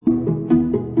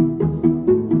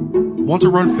Want to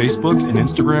run Facebook and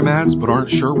Instagram ads but aren't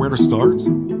sure where to start?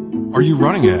 Are you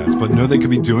running ads but know they could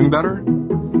be doing better?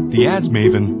 The ads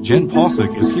maven, Jenn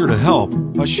Possick, is here to help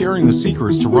by sharing the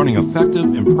secrets to running effective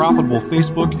and profitable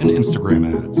Facebook and Instagram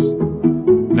ads.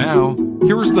 Now,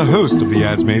 here is the host of the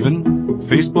Ads Maven,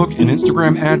 Facebook and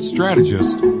Instagram ad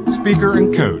strategist, speaker,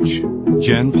 and coach,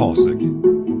 Jenn Possick.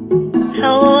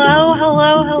 Hello.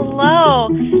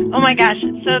 Oh my gosh.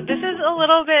 So this is a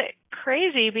little bit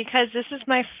crazy because this is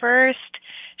my first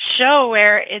show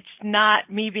where it's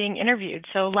not me being interviewed.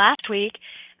 So last week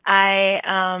I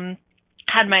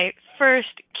had my first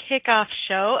kickoff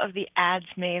show of the Ads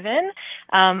Maven.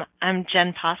 I'm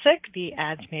Jenn Possick, the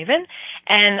Ads Maven,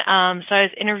 and so I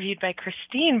was interviewed by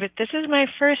Christine, but this is my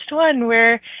first one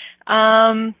where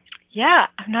I'm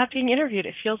not being interviewed.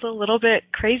 It feels a little bit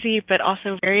crazy, but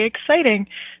also very exciting.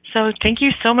 So thank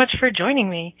you so much for joining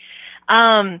me.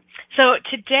 So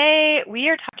today we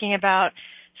are talking about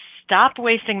stop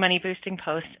wasting money boosting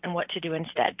posts and what to do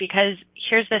instead. Because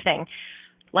here's the thing,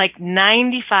 like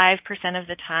 95% of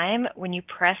the time when you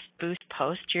press boost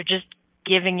post, you're just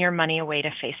giving your money away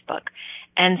to Facebook.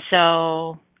 And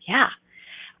so,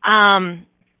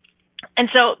 And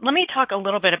so let me talk a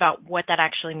little bit about what that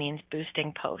actually means,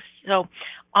 boosting posts. So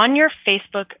on your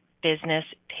Facebook business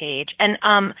page, and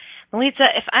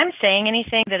Melissa, if I'm saying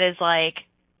anything that is like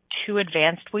too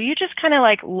advanced, will you just kind of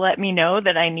like let me know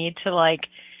that I need to like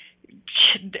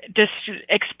just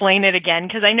explain it again?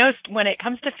 Because I know when it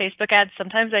comes to Facebook ads,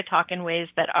 sometimes I talk in ways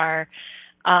that are,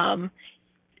 I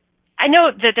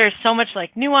know that there's so much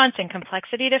like nuance and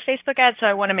complexity to Facebook ads, so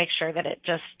I want to make sure that it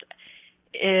just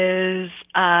is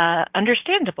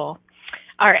understandable.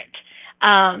 All right.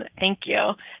 Thank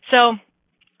you. So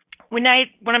when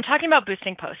I'm talking about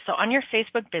boosting posts, so on your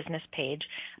Facebook business page,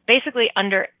 basically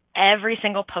under every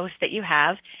single post that you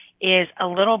have is a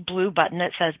little blue button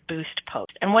that says boost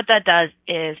post. And what that does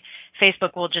is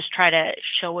Facebook will just try to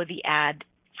show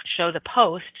the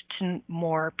post to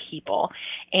more people.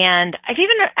 And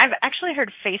I've actually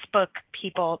heard Facebook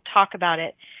people talk about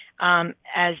it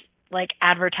as like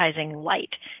advertising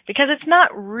light, because it's not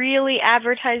really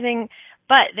advertising,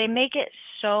 but they make it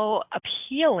so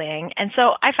appealing. And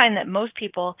so I find that most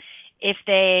people, if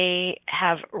they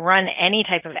have run any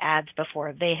type of ads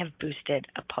before, they have boosted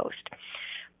a post.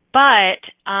 But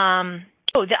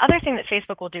the other thing that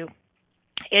Facebook will do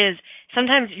is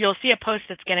sometimes you'll see a post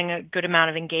that's getting a good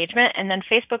amount of engagement, and then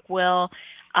Facebook will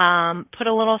put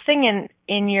a little thing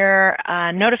in your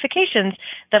notifications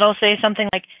that'll say something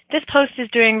like, this post is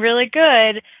doing really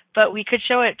good, but we could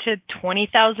show it to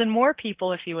 20,000 more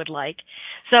people if you would like.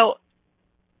 So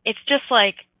it's just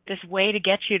like this way to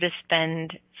get you to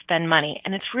spend money,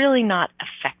 and it's really not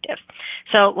effective.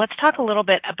 So let's talk a little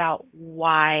bit about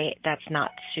why that's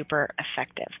not super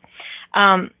effective.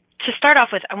 To start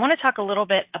off with, I want to talk a little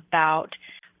bit about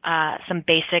some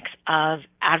basics of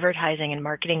advertising and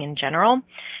marketing in general.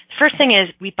 The first thing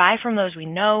is we buy from those we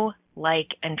know, like,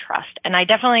 and trust. And I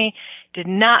definitely did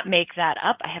not make that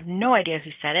up. I have no idea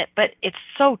who said it, but it's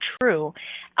so true.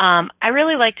 I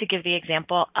really like to give the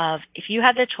example of if you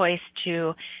had the choice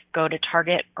to go to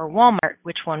Target or Walmart,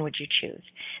 which one would you choose?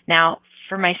 Now,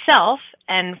 for myself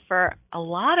and for a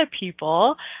lot of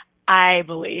people, I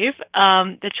believe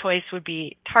the choice would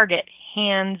be Target,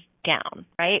 hands down,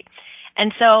 right?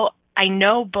 And so I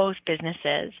know both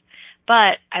businesses,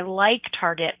 but I like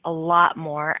Target a lot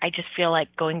more. I just feel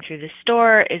like going through the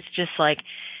store is just like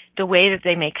the way that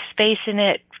they make space in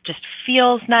it just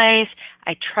feels nice.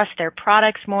 I trust their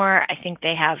products more. I think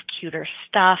they have cuter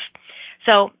stuff.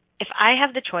 So if I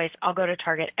have the choice, I'll go to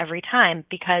Target every time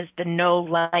because the know,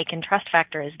 like, and trust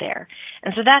factor is there.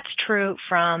 And so that's true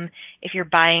from if you're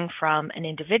buying from an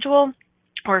individual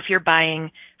or if you're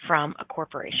buying from a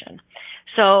corporation.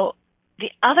 So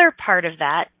the other part of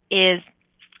that is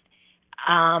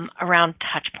around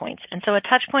touch points. And so a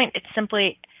touch point, it's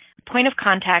simply a point of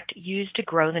contact used to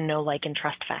grow the know, like, and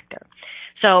trust factor.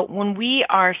 So when we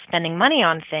are spending money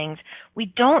on things, we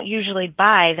don't usually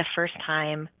buy the first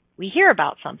time we hear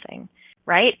about something,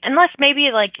 right? Unless maybe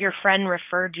like your friend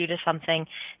referred you to something,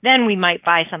 then we might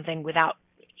buy something without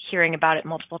hearing about it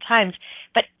multiple times.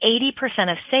 But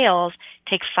 80% of sales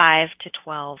take 5 to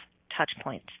 12 touch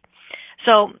points.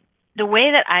 So the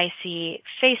way that I see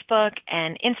Facebook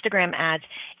and Instagram ads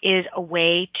is a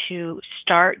way to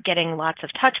start getting lots of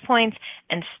touch points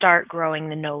and start growing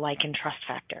the know, like, and trust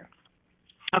factor.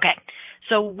 Okay,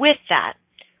 so with that,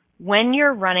 when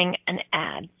you're running an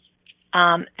ad,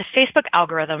 the Facebook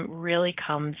algorithm really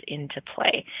comes into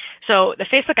play. So the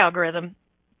Facebook algorithm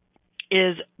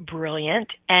is brilliant,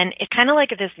 and it's kind of like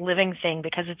this living thing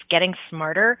because it's getting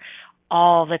smarter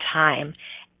all the time.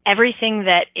 everything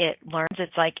that it learns,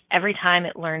 it's like every time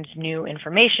it learns new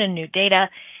information, new data,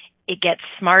 it gets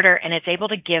smarter and it's able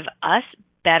to give us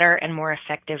better and more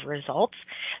effective results.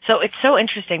 So it's so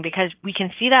interesting because we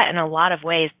can see that in a lot of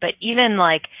ways, but even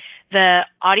like the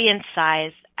audience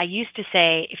size, I used to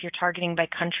say if you're targeting by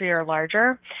country or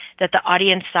larger, that the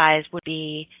audience size would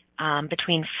be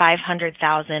between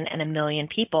 500,000 and 1 million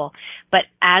people. But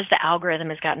as the algorithm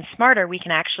has gotten smarter, we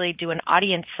can actually do an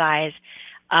audience size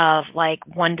of like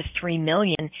 1 to 3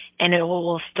 million, and it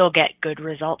will still get good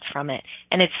results from it.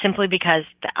 And it's simply because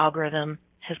the algorithm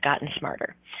has gotten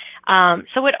smarter.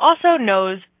 So it also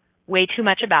knows way too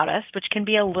much about us, which can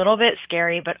be a little bit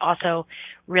scary, but also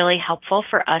really helpful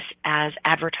for us as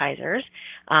advertisers,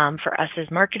 for us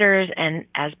as marketers and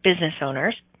as business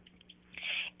owners.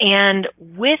 And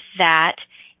with that,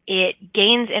 it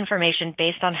gains information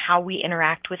based on how we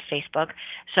interact with Facebook.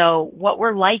 So what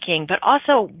we're liking, but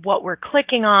also what we're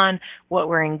clicking on, what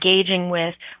we're engaging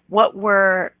with, what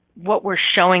we're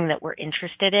showing that we're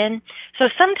interested in. So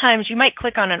sometimes you might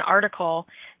click on an article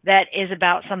that is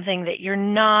about something that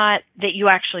you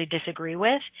actually disagree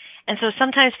with. And so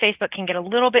sometimes Facebook can get a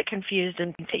little bit confused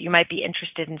and think that you might be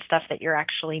interested in stuff that you're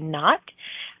actually not.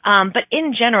 But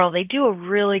in general, they do a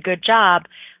really good job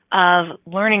of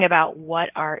learning about what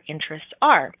our interests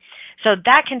are. So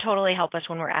that can totally help us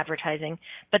when we're advertising.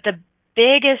 But the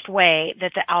biggest way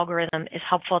that the algorithm is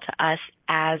helpful to us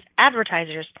as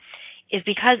advertisers is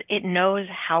because it knows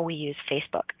how we use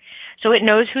Facebook. So it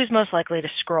knows who's most likely to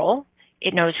scroll.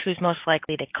 It knows who's most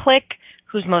likely to click,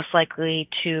 who's most likely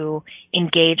to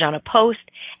engage on a post,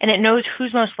 and it knows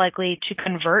who's most likely to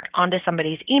convert onto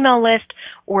somebody's email list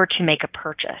or to make a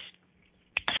purchase.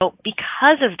 So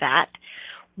because of that,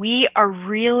 we are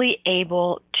really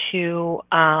able to,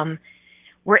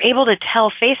 we're able to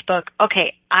tell Facebook,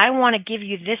 okay, I want to give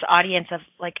you this audience of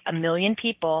like 1 million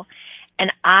people,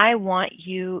 and I want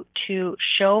you to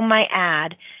show my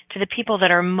ad to the people that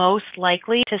are most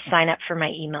likely to sign up for my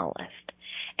email list.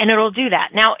 And it'll do that.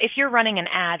 Now, if you're running an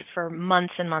ad for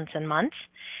months and months and months,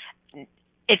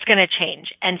 it's going to change.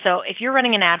 And so if you're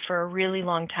running an ad for a really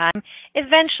long time,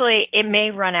 eventually it may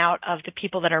run out of the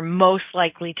people that are most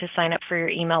likely to sign up for your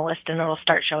email list, and it'll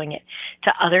start showing it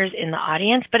to others in the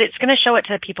audience. But it's going to show it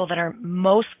to the people that are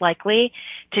most likely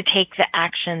to take the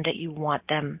action that you want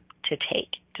them to take.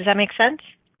 Does that make sense?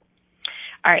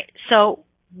 All right. So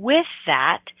with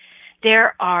that,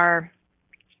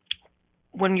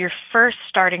 when you're first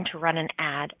starting to run an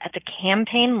ad at the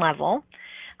campaign level,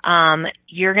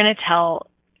 you're going to tell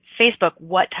Facebook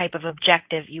what type of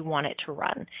objective you want it to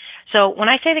run. So when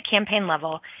I say the campaign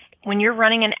level, when you're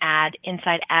running an ad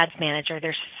inside Ads Manager,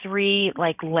 there's 3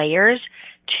 layers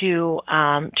to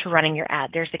running your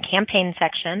ad. There's the campaign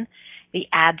section, the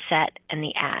ad set, and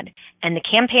the ad. And the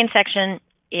campaign section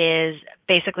is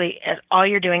basically all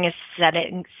you're doing is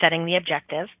setting the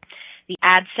objective. The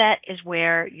ad set is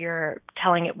where you're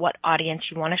telling it what audience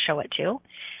you want to show it to.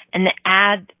 And the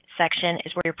ad section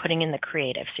is where you're putting in the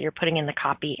creative. So you're putting in the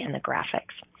copy and the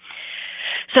graphics.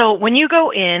 So when you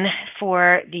go in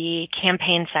for the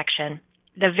campaign section,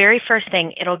 the very first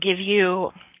thing it'll give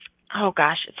you,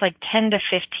 it's like 10 to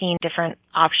 15 different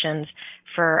options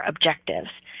for objectives.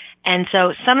 And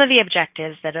so some of the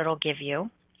objectives that it'll give you,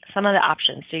 some of the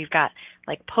options. So you've got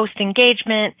like post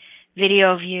engagement,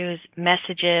 video views,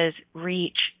 messages,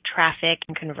 reach, traffic,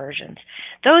 and conversions.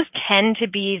 Those tend to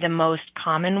be the most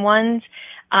common ones.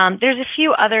 There's a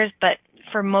few others, but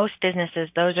for most businesses,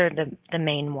 those are the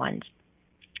main ones.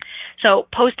 So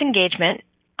post engagement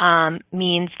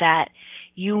means that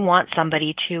you want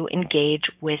somebody to engage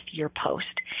with your post.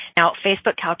 Now,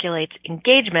 Facebook calculates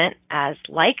engagement as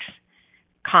likes,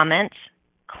 comments,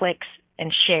 clicks,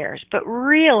 and shares. But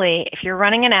really, if you're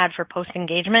running an ad for post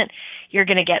engagement, you're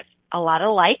going to get a lot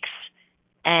of likes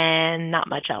and not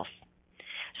much else.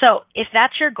 So if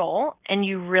that's your goal and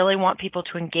you really want people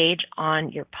to engage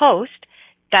on your post,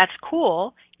 that's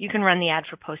cool. You can run the ad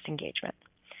for post engagement.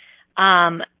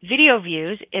 Video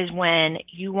views is when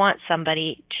you want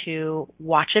somebody to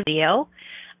watch a video,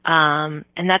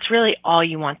 and that's really all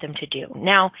you want them to do.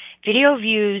 Now, video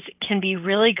views can be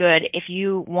really good if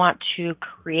you want to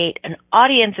create an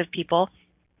audience of people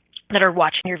that are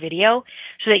watching your video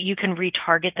so that you can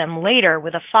retarget them later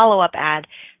with a follow-up ad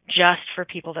just for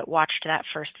people that watched that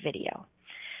first video.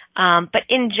 But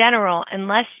in general,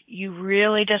 unless you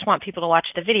really just want people to watch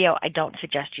the video, I don't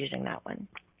suggest using that one.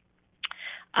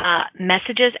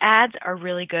 Messages ads are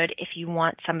really good if you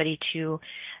want somebody to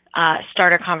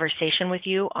start a conversation with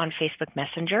you on Facebook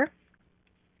Messenger.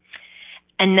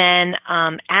 And then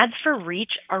ads for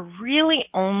reach are really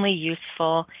only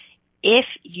useful if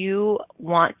you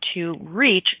want to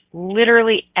reach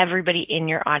literally everybody in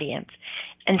your audience.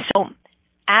 And so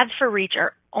ads for reach I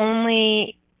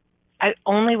only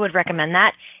would recommend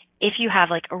that if you have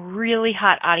like a really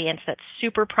hot audience that's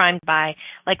super primed by,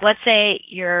 like let's say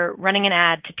you're running an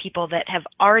ad to people that have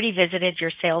already visited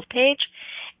your sales page,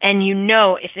 and you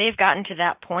know if they've gotten to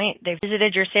that point, they've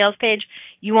visited your sales page,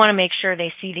 you want to make sure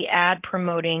they see the ad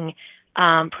promoting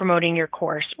your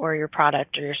course or your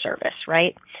product or your service,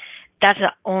 right? That's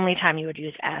the only time you would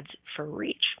use ads for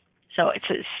reach. So it's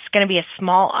going to be a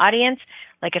small audience,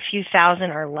 like a few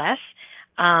thousand or less.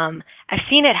 I've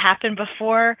seen it happen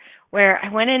before where I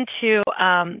went into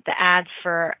the ads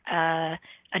for a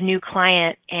new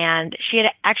client, and she had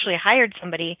actually hired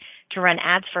somebody to run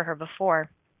ads for her before.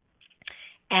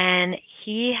 And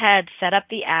he had set up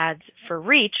the ads for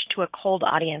reach to a cold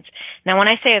audience. Now, when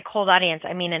I say a cold audience,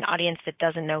 I mean an audience that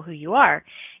doesn't know who you are.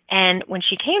 And when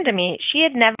she came to me, she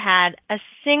had never had a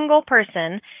single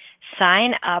person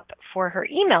sign up for her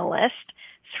email list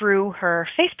through her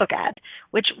Facebook ad,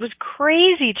 which was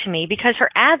crazy to me because her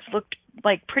ads looked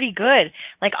like pretty good.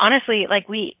 Like honestly, like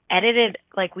we edited,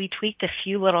 like we tweaked a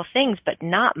few little things, but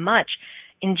not much.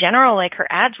 In general, like her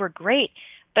ads were great,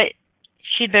 but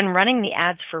she'd been running the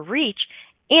ads for reach,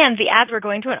 and the ads were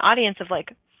going to an audience of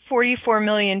like 44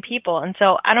 million people. And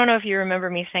so I don't know if you remember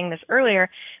me saying this earlier,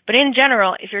 but in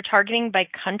general, if you're targeting by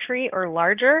country or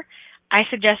larger, I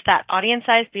suggest that audience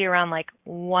size be around like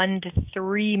 1 to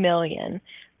 3 million.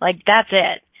 Like that's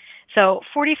it. So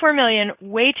 44 million,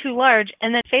 way too large.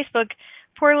 And then Facebook,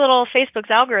 poor little Facebook's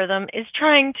algorithm is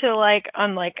trying to like,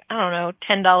 on like, I don't know,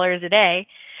 $10 a day,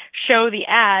 show the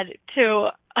ad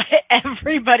to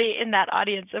everybody in that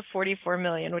audience of 44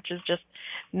 million, which is just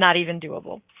not even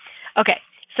doable. Okay.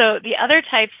 So the other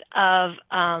types of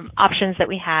options that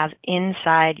we have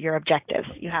inside your objectives,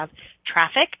 you have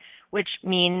traffic, which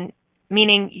meaning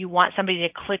you want somebody to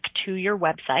click to your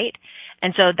website.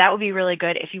 And so that would be really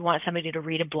good if you want somebody to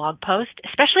read a blog post,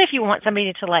 especially if you want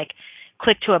somebody to like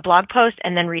click to a blog post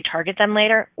and then retarget them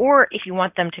later, or if you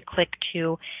want them to click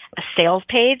to a sales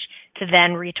page to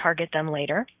then retarget them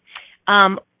later.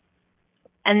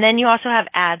 And then you also have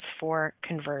ads for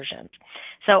conversions.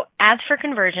 So ads for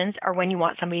conversions are when you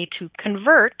want somebody to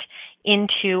convert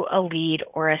into a lead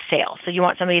or a sale. So you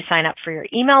want somebody to sign up for your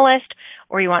email list,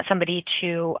 or you want somebody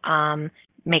to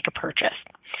make a purchase.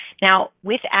 Now,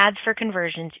 with ads for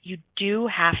conversions, you do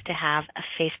have to have a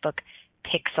Facebook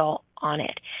pixel on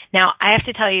it. Now, I have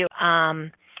to tell you,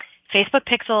 Facebook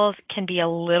pixels can be a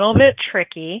little bit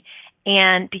tricky.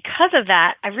 And because of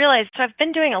that, I realized, so I've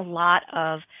been doing a lot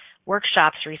of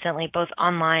workshops recently, both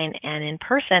online and in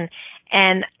person.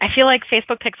 And I feel like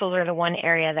Facebook pixels are the one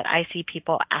area that I see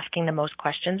people asking the most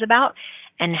questions about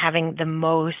and having the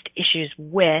most issues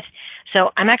with.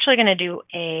 So I'm actually going to do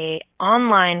a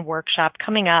online workshop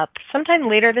coming up sometime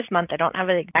later this month. I don't have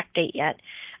an exact date yet,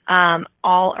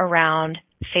 all around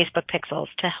Facebook pixels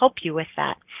to help you with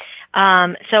that.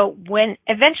 So when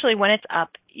it's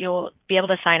up, you'll be able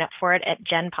to sign up for it at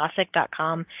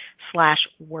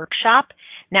jennpossick.com/workshop.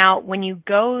 Now, when you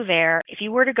go there, if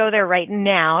you were to go there right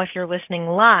now, if you're listening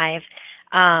live,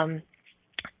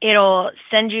 it'll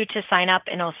send you to sign up,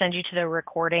 and it'll send you to the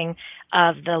recording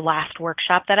of the last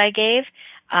workshop that I gave,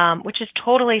 which is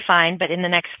totally fine. But in the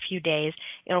next few days,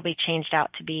 it'll be changed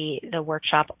out to be the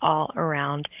workshop all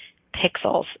around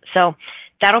pixels. So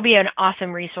that'll be an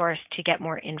awesome resource to get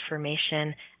more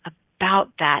information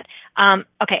about that.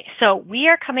 Okay, so we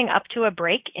are coming up to a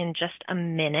break in just a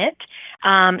minute.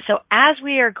 So as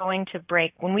we are going to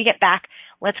break, when we get back,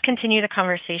 let's continue the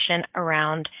conversation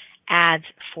around ads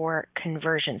for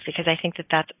conversions, because I think that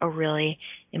that's a really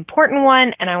important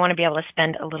one, and I want to be able to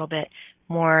spend a little bit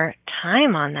more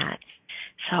time on that.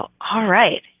 So, all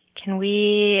right, can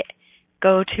we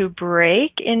go to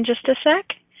break in just a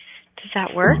sec? Does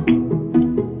that work?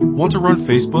 Want to run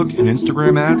Facebook and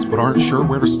Instagram ads but aren't sure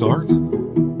where to start?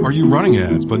 Are you running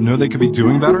ads but know they could be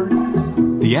doing better?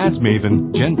 The ads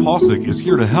maven, Jenn Possick, is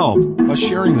here to help by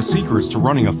sharing the secrets to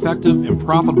running effective and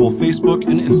profitable Facebook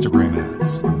and Instagram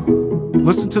ads.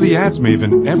 Listen to the ads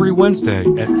maven every Wednesday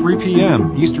at 3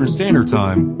 p.m. Eastern Standard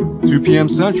Time, 2 p.m.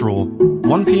 Central,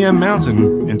 1 p.m.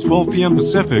 Mountain, and 12 p.m.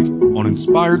 Pacific on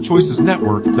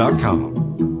InspiredChoicesNetwork.com.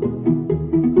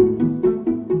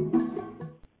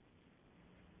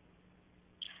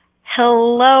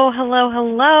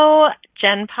 Hello.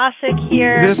 Jenn Possick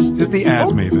here. This is the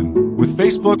Ads Maven with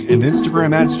Facebook and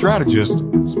Instagram ad strategist,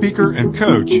 speaker, and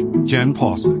coach, Jenn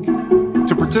Possick.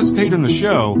 To participate in the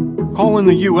show, call in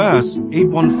the U.S.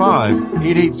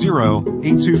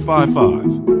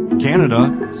 815-880-8255. Canada,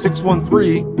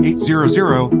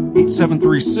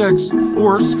 613-800-8736,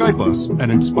 or Skype us at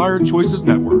Inspired Choices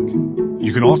Network.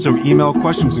 You can also email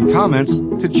questions and comments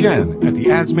to Jenn at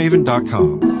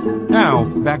theadsmaven.com. Now,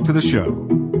 back to the show.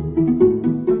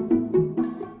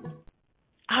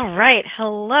 All right.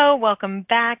 Hello. Welcome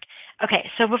back. Okay.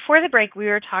 So before the break, we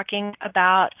were talking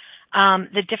about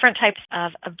the different types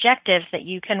of objectives that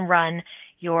you can run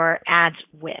your ads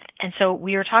with. And so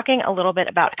we were talking a little bit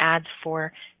about ads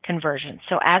for conversions.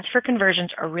 So ads for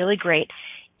conversions are really great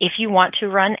if you want to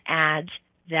run ads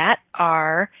that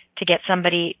are to get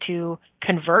somebody to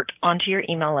convert onto your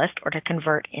email list or to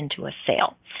convert into a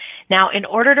sale. Now, in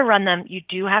order to run them, you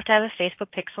do have to have a Facebook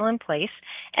pixel in place.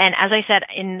 And as I said,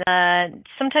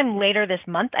 sometime later this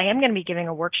month, I am going to be giving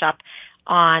a workshop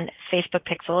on Facebook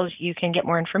pixels. You can get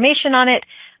more information on it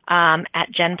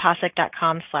at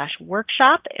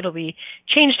jennpossick.com/workshop. It'll be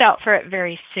changed out for it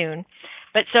very soon.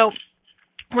 But so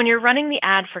when you're running the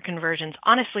ad for conversions,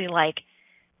 honestly, like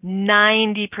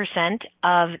 90%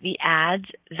 of the ads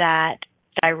that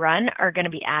I run are going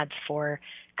to be ads for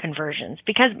conversions,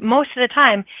 because most of the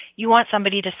time you want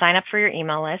somebody to sign up for your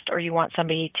email list or you want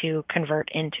somebody to convert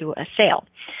into a sale.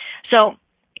 So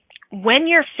when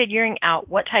you're figuring out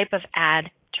what type of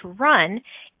ad to run,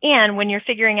 and when you're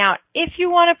figuring out if you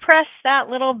want to press that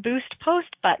little boost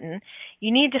post button,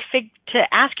 you need to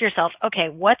ask yourself, okay,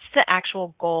 what's the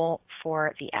actual goal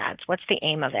for the ads? What's the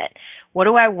aim of it? What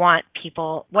do I want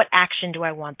people, what action do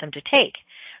I want them to take?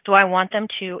 Do I want them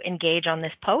to engage on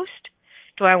this post?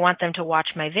 Do I want them to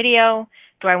watch my video?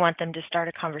 Do I want them to start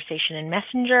a conversation in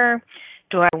Messenger?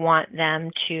 Do I want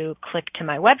them to click to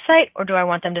my website, or do I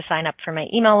want them to sign up for my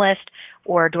email list,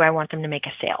 or do I want them to make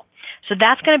a sale? So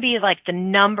that's going to be like the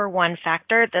number one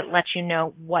factor that lets you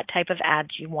know what type of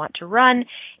ads you want to run,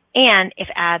 and if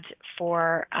ads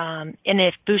for and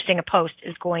if boosting a post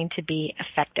is going to be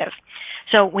effective.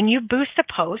 So when you boost a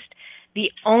post,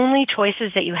 the only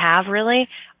choices that you have really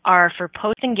are for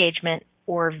post engagement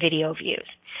or video views.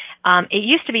 It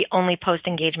used to be only post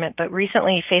engagement, but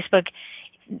recently Facebook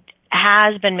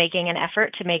has been making an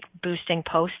effort to make boosting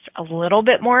posts a little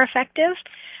bit more effective.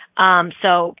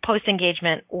 So post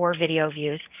engagement or video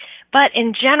views. But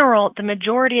in general, the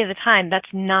majority of the time,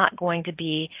 that's not going to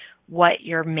be what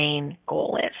your main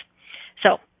goal is.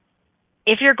 So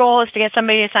if your goal is to get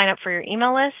somebody to sign up for your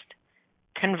email list,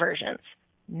 conversions,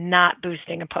 not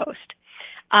boosting a post.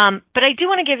 But I do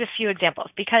want to give a few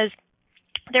examples, because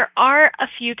there are a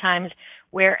few times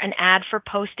where an ad for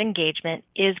post engagement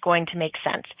is going to make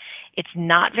sense. It's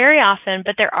not very often,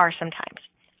 but there are some times.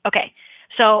 Okay,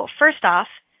 so first off,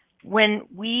 when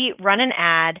we run an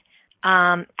ad,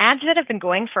 ads that have been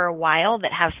going for a while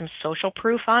that have some social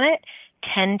proof on it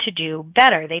tend to do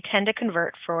better. They tend to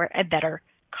convert for a better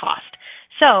cost.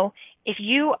 So if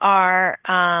you are,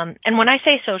 and when I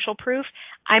say social proof,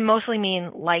 I mostly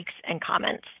mean likes and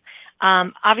comments.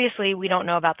 Obviously, we don't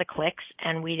know about the clicks,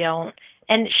 and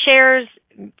shares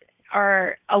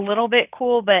are a little bit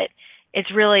cool, but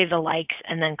it's really the likes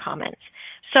and then comments.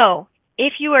 So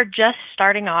if you are just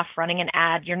starting off running an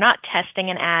ad, you're not testing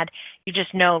an ad, you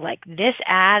just know, like, this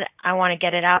ad, I want to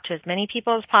get it out to as many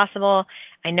people as possible.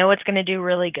 I know it's going to do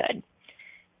really good.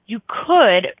 You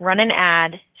could run an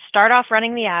ad, start off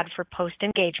running the ad for post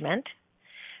engagement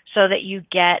so that you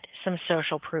get some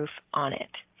social proof on it.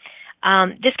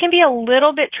 This can be a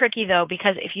little bit tricky, though,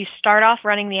 because if you start off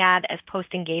running the ad as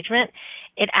post engagement,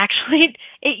 I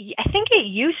think it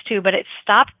used to, but it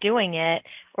stopped doing it,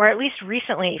 or at least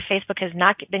recently, Facebook has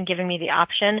not been giving me the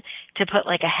option to put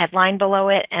like a headline below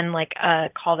it and like a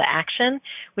call to action,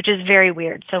 which is very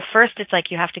weird. So first, it's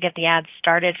like you have to get the ad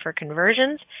started for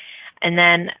conversions, and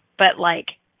then, but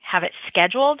like have it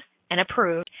scheduled and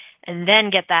approved, and then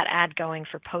get that ad going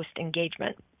for post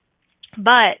engagement.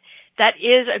 But that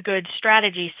is a good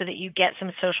strategy so that you get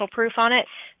some social proof on it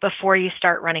before you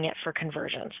start running it for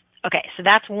conversions. Okay, so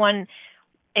that's one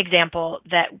example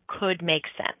that could make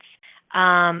sense.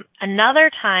 Another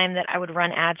time that I would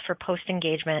run ads for post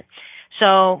engagement.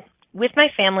 So with my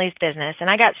family's business, and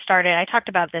I got started, I talked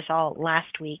about this all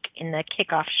last week in the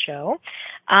kickoff show.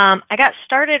 I got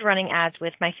started running ads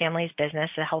with my family's business,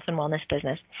 a health and wellness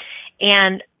business.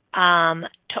 And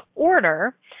to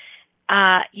order,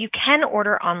 you can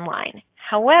order online.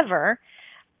 However,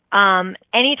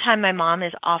 anytime my mom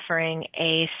is offering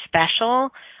a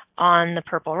special on the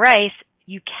purple rice,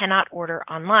 you cannot order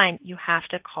online. You have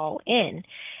to call in.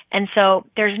 And so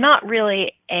there's not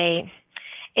really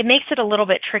it makes it a little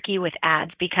bit tricky with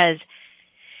ads, because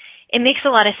it makes a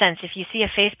lot of sense. If you see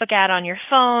a Facebook ad on your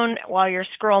phone while you're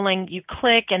scrolling, you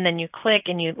click and then you click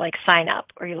and you like sign up,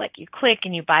 or you click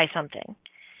and you buy something.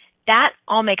 that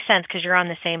all makes sense because you're on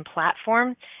the same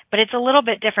platform, but it's a little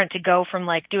bit different to go from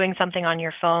like doing something on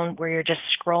your phone where you're just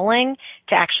scrolling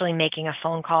to actually making a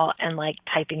phone call and like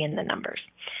typing in the numbers.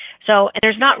 So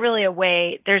there's not really a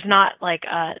way, there's not like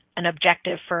an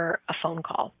objective for a phone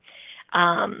call.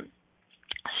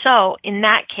 So in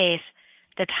that case,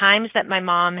 the times that my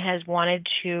mom has wanted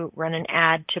to run an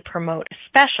ad to promote a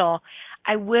special,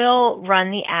 I will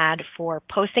run the ad for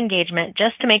post engagement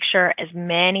just to make sure as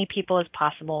many people as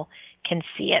possible can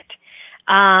see it.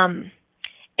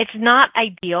 It's not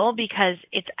ideal because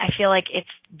I feel like it's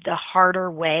the harder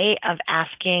way of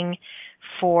asking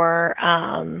for,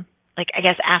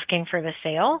 asking for the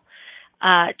sale,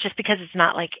 just because it's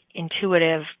not like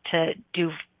intuitive to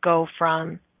go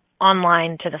from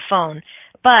online to the phone,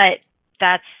 but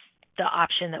that's the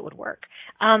option that would work.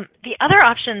 The other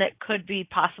option that could be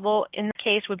possible in the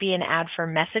case would be an ad for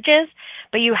messages,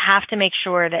 but you have to make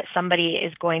sure that somebody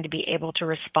is going to be able to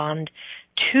respond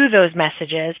to those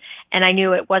messages. And I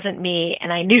knew it wasn't me,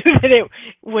 and I knew that it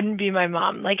wouldn't be my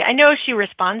mom. Like, I know she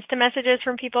responds to messages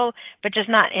from people, but just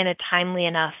not in a timely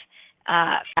enough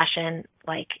fashion,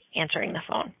 like answering the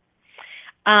phone.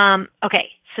 Okay,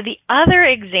 so the other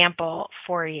example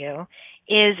for you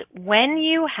is when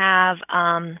you have,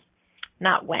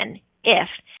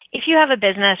 if you have a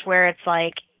business where it's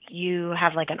like you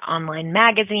have like an online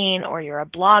magazine or you're a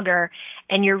blogger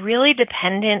and you're really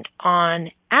dependent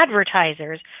on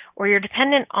advertisers or you're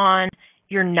dependent on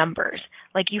your numbers.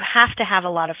 Like you have to have a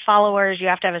lot of followers, you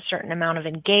have to have a certain amount of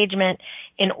engagement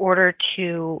in order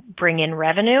to bring in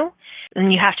revenue,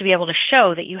 and you have to be able to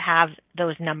show that you have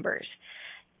those numbers.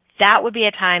 That would be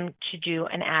a time to do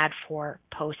an ad for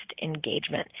post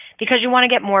engagement because you want to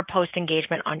get more post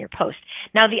engagement on your post.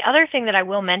 Now, the other thing that I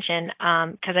will mention,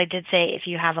 because I did say if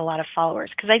you have a lot of followers,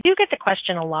 because I do get the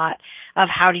question a lot of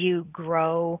how do you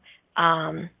grow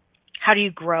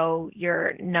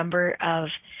your number of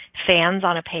fans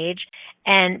on a page.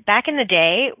 And back in the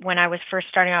day when I was first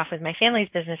starting off with my family's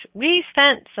business, we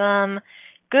spent some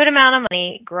good amount of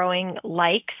money growing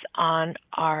likes on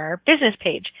our business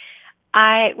page.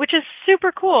 Which is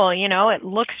super cool, you know, it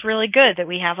looks really good that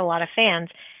we have a lot of fans,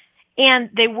 and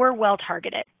they were well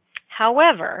targeted.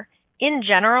 However, in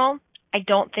general, I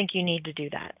don't think you need to do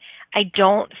that. I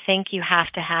don't think you have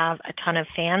to have a ton of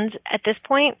fans at this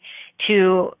point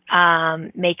to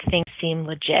make things seem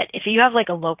legit. If you have like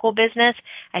a local business,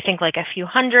 I think like a few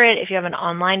hundred. If you have an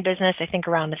online business, I think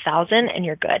around 1,000, and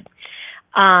you're good.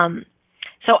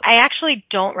 So I actually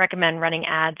don't recommend running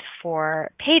ads for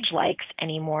page likes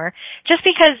anymore. Just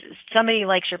because somebody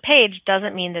likes your page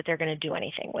doesn't mean that they're going to do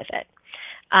anything with it.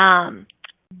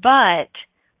 But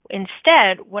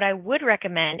instead, what I would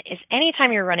recommend is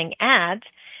anytime you're running ads,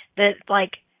 the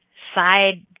like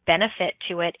side benefit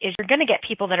to it is you're going to get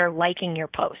people that are liking your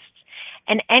posts.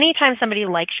 And anytime somebody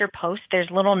likes your post, there's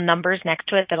little numbers next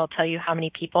to it that'll tell you how many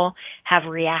people have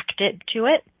reacted to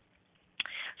it.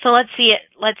 So let's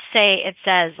say it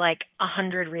says like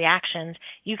 100 reactions.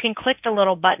 You can click the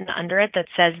little button under it that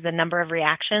says the number of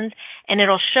reactions, and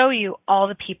it'll show you all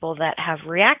the people that have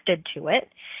reacted to it.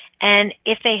 And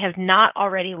if they have not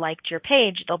already liked your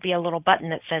page, there'll be a little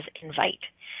button that says invite.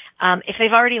 If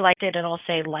they've already liked it, it'll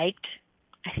say liked.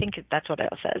 I think that's what it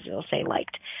says. It'll say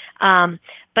liked.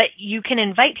 But you can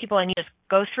invite people, and you just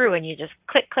go through and you just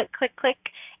click, click, click, click,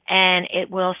 and it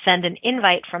will send an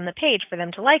invite from the page for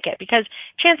them to like it. Because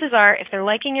chances are, if they're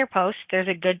liking your post, there's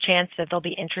a good chance that they'll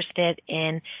be interested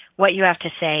in what you have to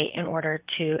say in order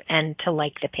to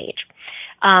like the page.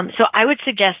 So I would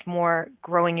suggest more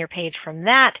growing your page from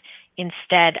that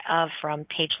instead of from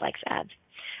page likes ads.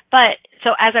 But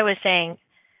so as I was saying,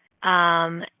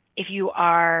 if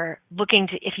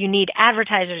you need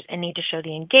advertisers and need to show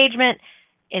the engagement,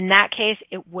 in that case,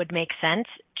 it would make sense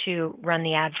to run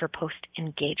the ad for post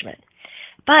engagement.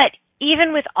 But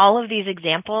even with all of these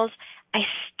examples, I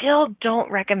still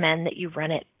don't recommend that you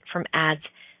run it from ads.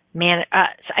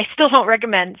 I still don't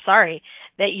recommend,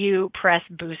 that you press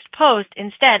boost post.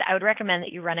 Instead, I would recommend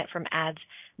that you run it from ads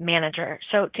manager.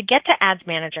 So to get to ads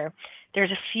manager,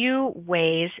 there's a few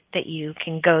ways that you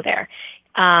can go there.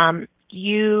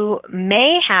 You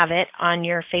may have it on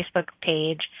your Facebook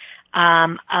page,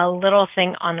 a little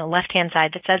thing on the left-hand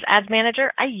side that says Ads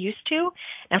Manager. I used to,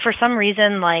 and for some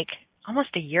reason, like almost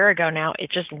a year ago now, it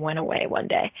just went away one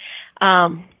day,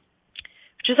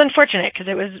 which is unfortunate because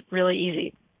it was really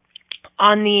easy.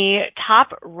 On the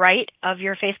top right of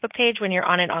your Facebook page, when you're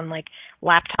on it on like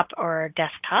laptop or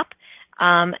desktop,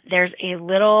 there's a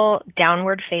little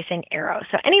downward-facing arrow.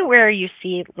 So anywhere you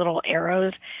see little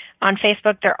arrows on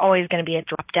Facebook, they're always going to be a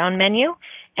drop-down menu.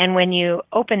 And when you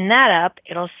open that up,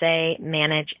 it'll say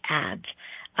Manage Ads.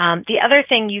 The other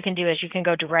thing you can do is you can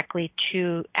go directly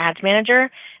to Ads Manager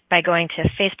by going to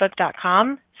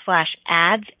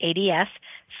facebook.com/ads,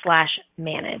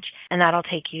 ADS/manage, and that'll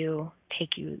take you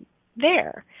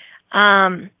there.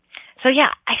 So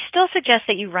yeah, I still suggest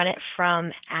that you run it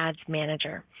from Ads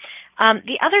Manager.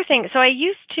 The other thing, so I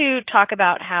used to talk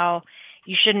about how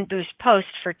you shouldn't boost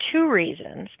posts for two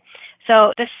reasons.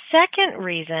 So the second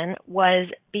reason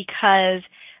was because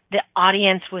the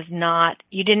audience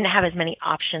you didn't have as many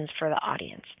options for the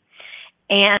audience.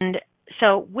 And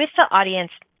so with the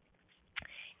audience,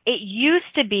 it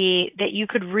used to be that you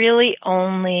could really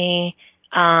only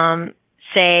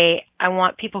say, I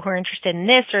want people who are interested in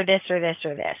this or this or this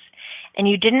or this. And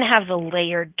you didn't have the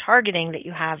layered targeting that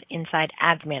you have inside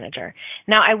Ads Manager.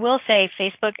 Now, I will say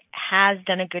Facebook has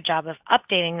done a good job of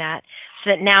updating that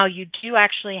so that now you do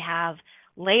actually have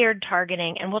layered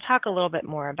targeting, and we'll talk a little bit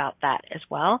more about that as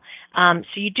well.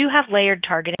 So you do have layered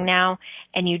targeting now,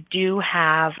 and you do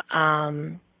have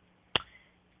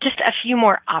just a few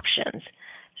more options.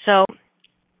 So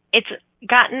it's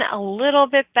gotten a little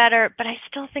bit better, but I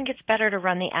still think it's better to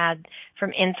run the ad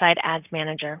from inside Ads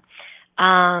Manager,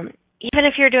 even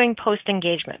if you're doing post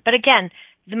engagement. But again,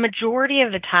 the majority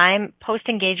of the time, post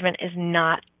engagement is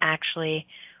not actually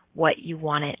what you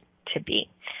want it to be.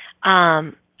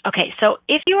 Okay, so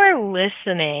if you are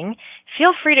listening,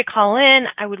 feel free to call in.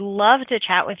 I would love to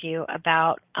chat with you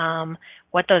about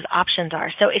what those options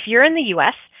are. So if you're in the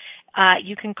U.S.,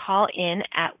 you can call in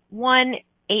at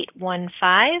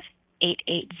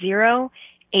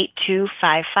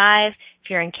 1-815-880-8255. If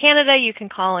you're in Canada, you can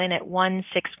call in at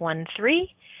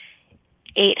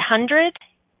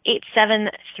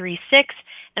 1-613-800-8736.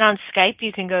 And on Skype,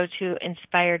 you can go to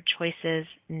Inspired Choices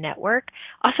Network.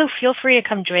 Also, feel free to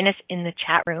come join us in the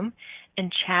chat room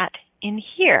and chat in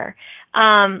here.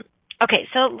 Okay,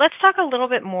 so let's talk a little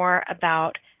bit more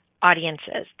about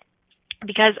audiences,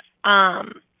 because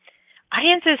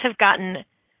audiences have gotten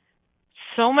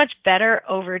so much better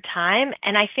over time,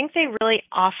 and I think they really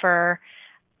offer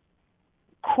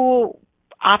cool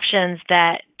options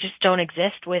that just don't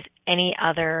exist with any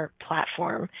other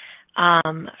platform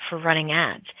for running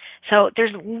ads. So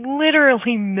there's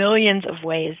literally millions of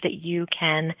ways that you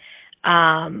can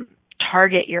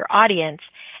target your audience.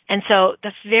 And so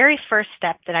the very first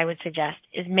step that I would suggest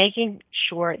is making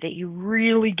sure that you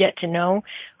really get to know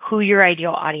who your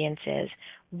ideal audience is.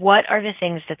 What are the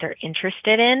things that they're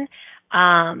interested in?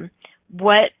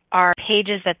 What are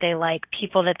pages that they like,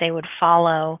 people that they would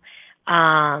follow,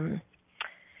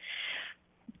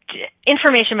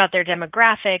 information about their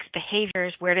demographics,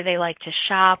 behaviors, where do they like to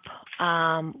shop,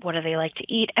 what do they like to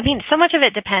eat. I mean, so much of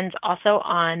it depends also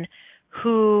on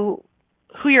who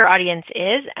your audience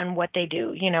is and what they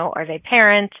do. You know, are they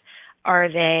parents? What are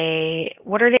they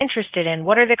interested in?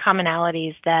 What are the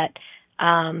commonalities that,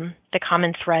 the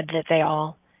common thread that they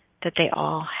all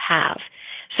have?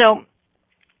 So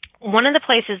one of the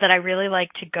places that I really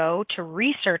like to go to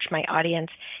research my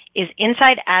audience is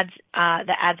inside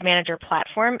the Ads Manager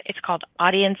platform. It's called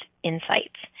Audience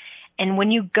Insights. And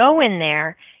when you go in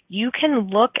there, you can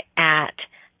look at,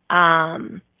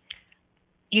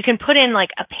 you can put in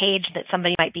like a page that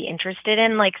somebody might be interested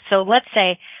in. Like, so let's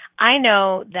say I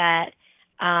know that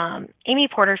Amy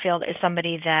Porterfield is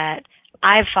somebody that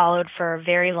I've followed for a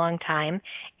very long time,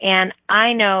 and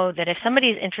I know that if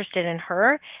somebody's interested in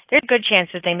her, there's a good chance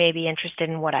that they may be interested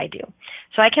in what I do.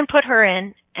 So I can put her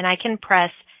in, and I can press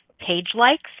page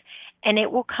likes, and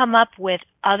it will come up with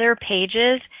other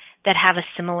pages that have a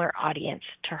similar audience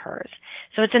to hers.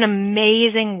 So it's an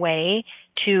amazing way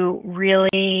to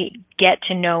really get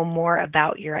to know more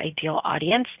about your ideal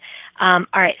audience. All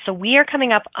right, so we are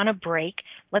coming up on a break.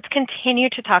 Let's continue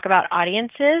to talk about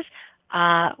audiences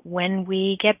when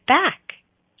we get back.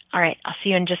 All right, I'll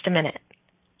see you in just a minute.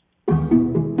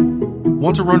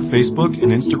 Want to run Facebook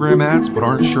and Instagram ads but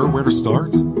aren't sure where to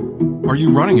start? Are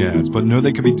you running ads but know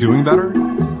they could be doing better?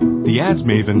 The ads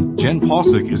maven, Jenn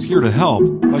Possick, is here to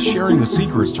help by sharing the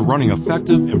secrets to running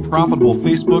effective and profitable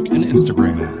Facebook and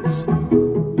Instagram ads.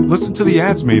 Listen to the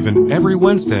Ads Maven every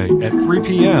Wednesday at 3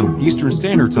 p.m. Eastern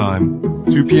Standard Time,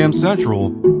 2 p.m.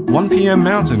 Central, 1 p.m.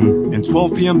 Mountain, and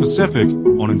 12 p.m. Pacific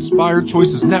on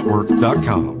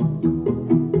InspiredChoicesNetwork.com.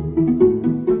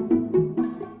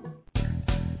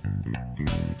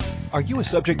 Are you a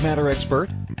subject matter expert?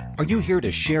 Are you here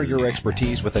to share your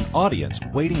expertise with an audience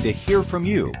waiting to hear from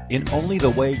you in only the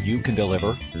way you can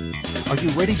deliver? Are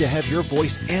you ready to have your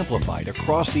voice amplified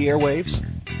across the airwaves?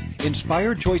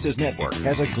 Inspired Choices Network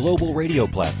has a global radio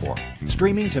platform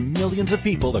streaming to millions of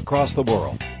people across the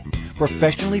world.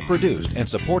 Professionally produced and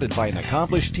supported by an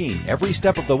accomplished team every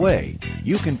step of the way,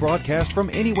 you can broadcast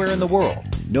from anywhere in the world,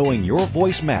 Knowing your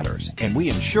voice matters, and we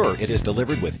ensure it is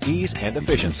delivered with ease and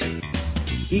efficiency.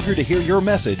 Eager to hear your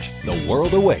message, the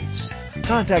world awaits.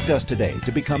 Contact us today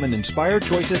to become an Inspired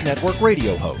Choices Network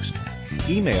radio host.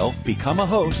 Email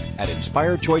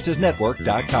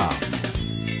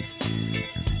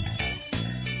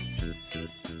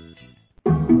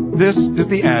becomeahost@inspiredchoicesnetwork.com. This is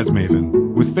the Ads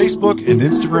Maven with Facebook and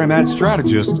Instagram ad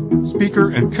strategist, speaker,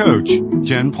 and coach,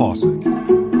 Jenn Possick.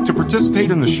 To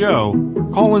participate in the show,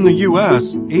 call in the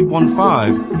U.S.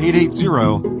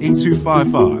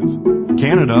 815-880-8255,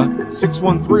 Canada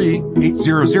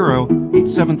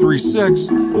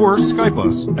 613-800-8736, or Skype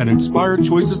us at Inspired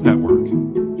Choices Network.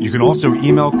 You can also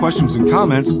email questions and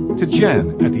comments to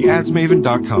Jenn at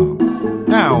theadsmaven.com.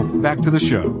 Now, back to the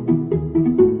show.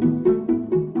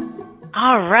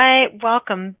 All right,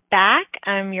 welcome back.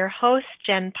 I'm your host,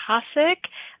 Jenn Possick,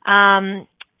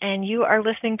 and you are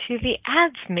listening to the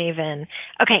Ads Maven.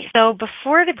 Okay, so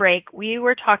before the break, we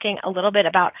were talking a little bit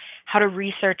about how to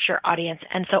research your audience.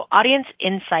 And so Audience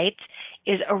Insights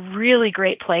is a really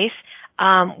great place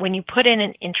when you put in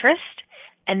an interest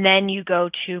and then you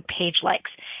go to page likes.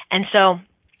 And so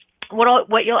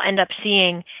what you'll end up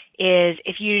seeing is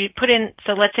if you put in,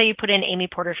 so let's say you put in Amy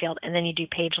Porterfield and then you do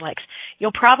page likes,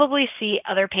 you'll probably see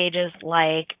other pages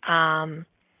like,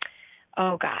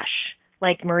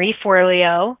 like Marie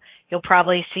Forleo. You'll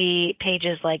probably see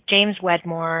pages like James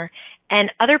Wedmore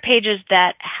and other pages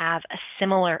that have a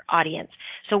similar audience.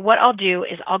 So what I'll do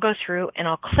is I'll go through and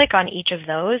I'll click on each of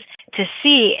those to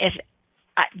see if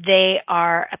they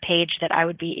are a page that I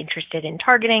would be interested in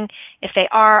targeting. If they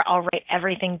are, I'll write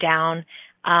everything down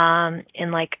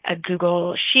in like a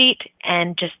Google sheet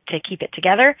and just to keep it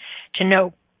together to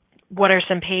know what are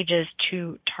some pages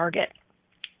to target.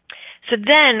 So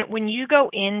then when you go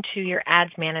into your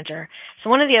ads manager, so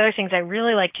one of the other things I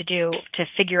really like to do to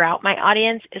figure out my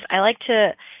audience is I like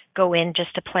to go in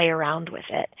just to play around with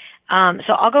it.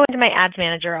 So I'll go into my ads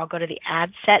manager. I'll go to the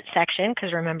ad set section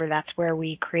because remember that's where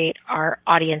we create our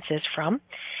audiences from.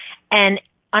 And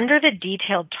under the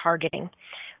detailed targeting,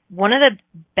 one of the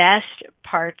best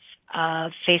parts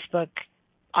of Facebook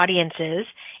audiences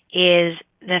is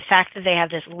the fact that they have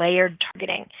this layered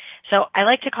targeting. So I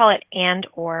like to call it and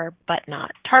or but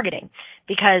not targeting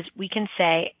because we can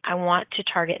say I want to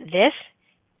target this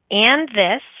and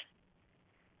this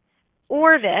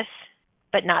or this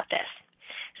but not this.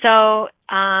 So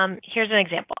here's an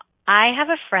example. I have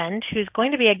a friend who's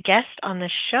going to be a guest on the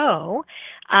show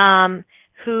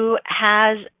who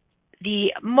has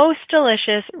the most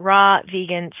delicious raw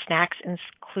vegan snacks,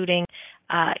 including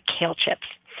kale chips.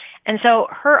 And so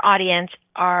her audience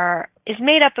is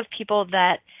made up of people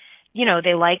that, you know,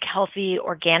 they like healthy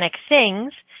organic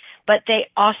things, but they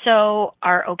also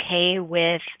are okay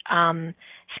with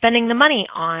spending the money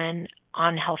on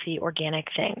healthy organic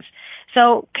things.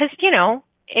 So, because, you know,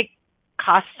 it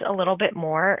costs a little bit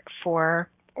more for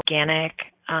organic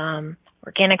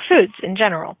foods in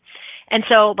general. And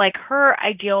so, like, her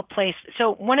ideal place,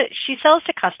 so she sells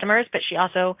to customers, but she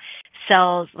also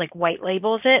sells, like, white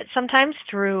labels it sometimes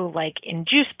through, like, in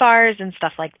juice bars and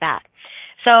stuff like that.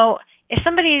 So if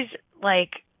somebody's,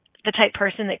 like, the type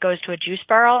person that goes to a juice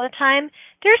bar all the time,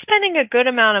 they're spending a good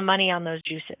amount of money on those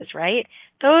juices, right?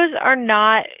 Those are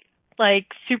not,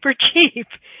 like, super cheap.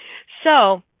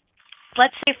 So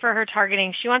let's say for her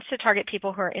targeting, she wants to target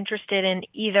people who are interested in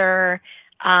either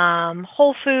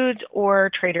Whole Foods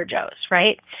or Trader Joe's,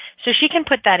 right? So she can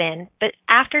put that in, but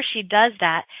after she does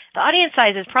that, the audience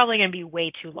size is probably going to be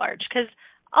way too large because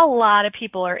a lot of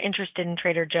people are interested in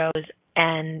Trader Joe's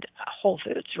and Whole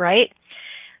Foods, right?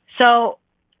 So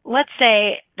let's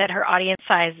say that her audience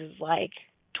size is like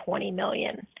 20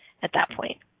 million at that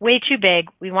point. Way too big.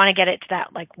 We want to get it to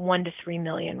that like 1 to 3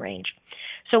 million range.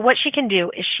 So what she can do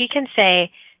is she can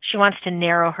say she wants to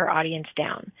narrow her audience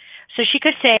down. So she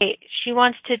could say she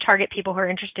wants to target people who are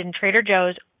interested in Trader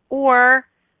Joe's or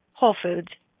Whole Foods,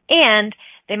 and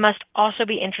they must also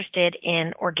be interested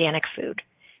in organic food.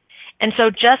 And so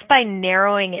just by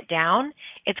narrowing it down,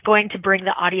 it's going to bring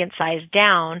the audience size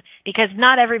down because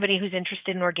not everybody who's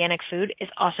interested in organic food is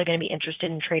also going to be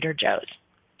interested in Trader Joe's,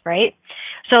 right?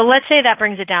 So let's say that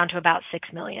brings it down to about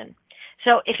 6 million.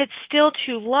 So if it's still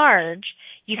too large,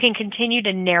 you can continue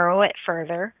to narrow it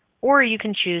further, or you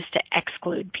can choose to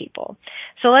exclude people.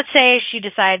 So let's say she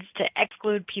decides to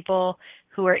exclude people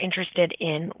who are interested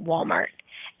in Walmart.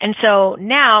 And so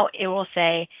now it will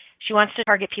say she wants to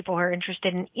target people who are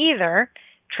interested in either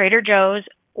Trader Joe's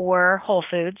or Whole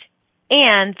Foods,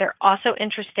 and they're also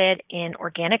interested in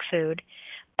organic food,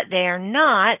 but they are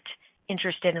not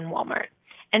interested in Walmart.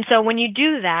 And so when you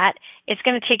do that, it's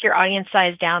going to take your audience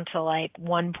size down to like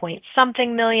 1 point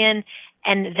something million,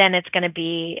 and then it's going to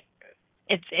be,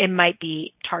 it might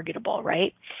be targetable,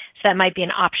 right? So that might be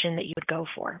an option that you would go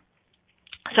for.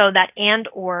 So that and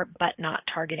or but not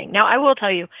targeting. Now, I will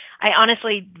tell you, I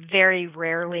honestly very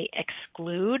rarely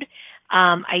exclude.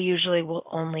 I usually will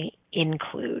only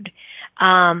include.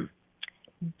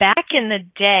 Back in the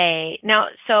day,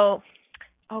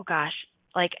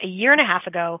 like a year and a half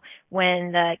ago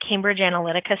when the Cambridge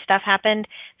Analytica stuff happened,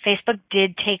 Facebook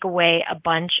did take away a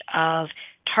bunch of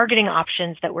targeting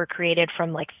options that were created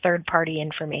from like third-party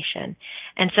information.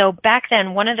 And so back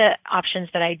then, one of the options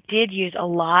that I did use a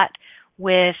lot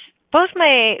with both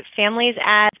my family's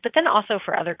ads, but then also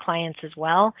for other clients as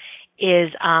well,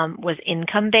 was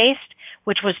income-based,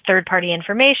 which was third-party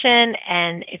information,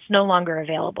 and it's no longer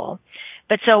available.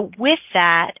 But so with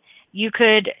that, you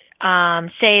could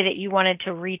say that you wanted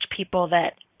to reach people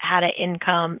that had an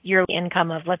yearly income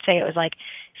of, let's say it was like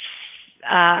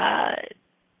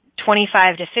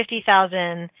 25 to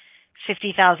 50,000,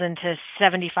 50,000 to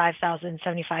 75,000,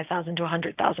 75,000 to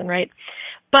 100,000, right?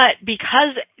 But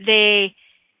because they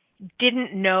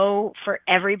didn't know for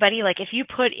everybody, like if you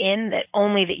put in that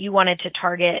you wanted to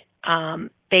target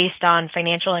based on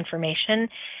financial information,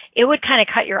 it would kind of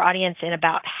cut your audience in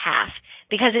about half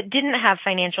because it didn't have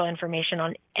financial information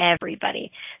on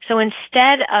everybody. So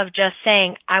instead of just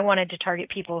saying I wanted to target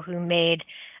people who made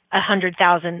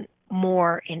 100,000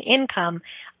 more in income,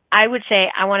 I would say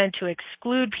I wanted to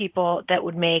exclude people that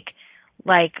would make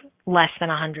like less than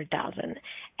 100,000.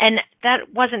 And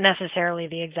that wasn't necessarily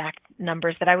the exact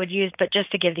numbers that I would use, but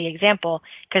just to give the example,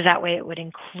 because that way it would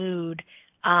include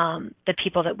the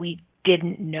people that we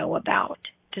didn't know about.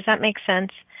 Does that make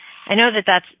sense? I know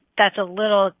that that's a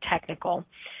little technical,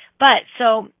 but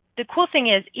so the cool thing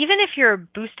is, even if you're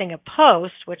boosting a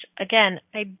post, which again,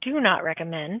 I do not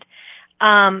recommend,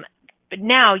 but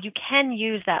now you can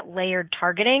use that layered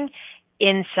targeting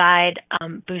inside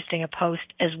boosting a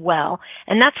post as well.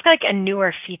 And that's like a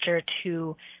newer feature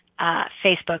to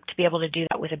Facebook to be able to do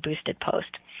that with a boosted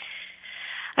post.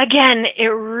 Again, it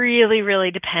really,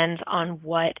 really depends on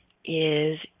what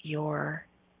is your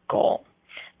goal.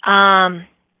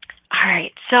 All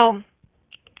right. So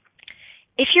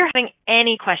if you're having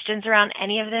any questions around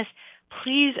any of this,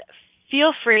 please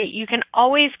feel free. You can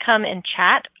always come and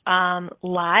chat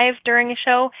live during a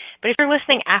show. But if you're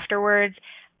listening afterwards,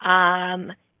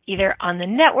 either on the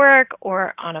network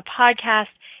or on a podcast,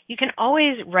 you can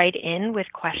always write in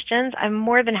with questions. I'm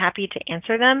more than happy to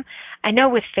answer them. I know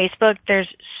with Facebook,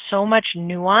 there's so much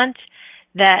nuance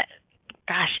that,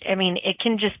 it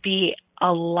can just be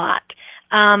a lot.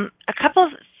 A couple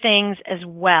of things as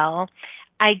well.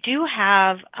 I do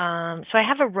have, I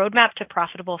have a roadmap to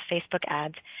profitable Facebook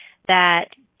ads that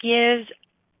gives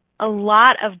a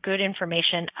lot of good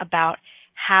information about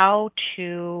how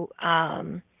to,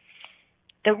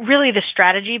 the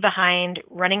strategy behind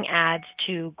running ads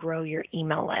to grow your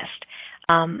email list.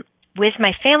 With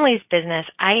my family's business,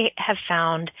 I have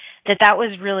found that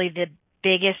was really the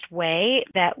biggest way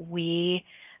that we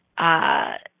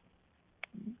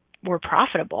were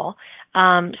profitable.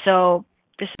 So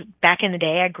this back in the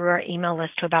day, I grew our email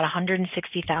list to about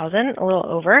 160,000, a little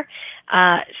over,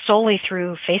 solely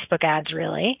through Facebook ads,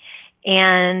 really.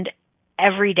 And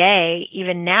every day,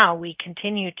 even now, we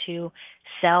continue to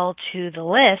sell to the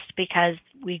list because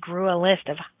we grew a list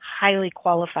of highly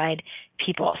qualified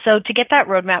people. So to get that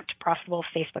roadmap to profitable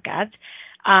Facebook ads,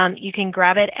 you can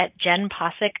grab it at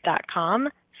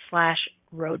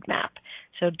jennpossick.com/roadmap.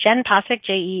 So Jenn Possick,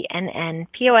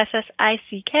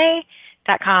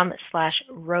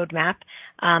 JennPossick.com/roadmap.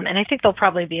 And I think there'll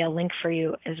probably be a link for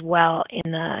you as well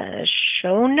in the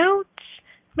show notes,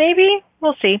 maybe.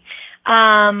 We'll see.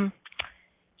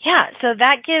 So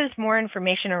that gives more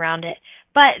information around it.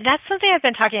 But that's something I've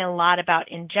been talking a lot about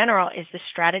in general is the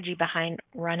strategy behind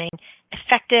running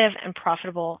effective and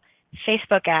profitable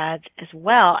Facebook ads as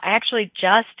well. I actually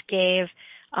just gave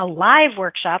a live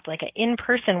workshop, like an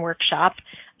in-person workshop,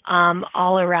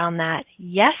 all around that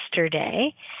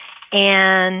yesterday.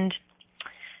 And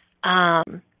so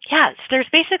there's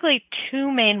basically two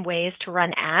main ways to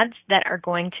run ads that are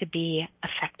going to be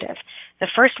effective. The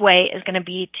first way is going to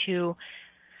be to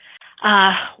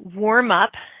warm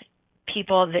up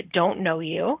people that don't know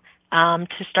you,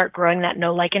 to start growing that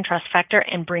know, like, and trust factor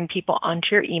and bring people onto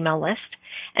your email list.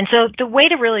 And so the way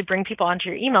to really bring people onto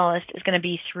your email list is going to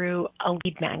be through a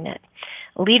lead magnet.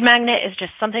 A lead magnet is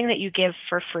just something that you give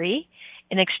for free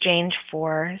in exchange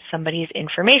for somebody's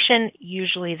information,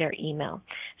 usually their email.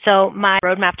 So my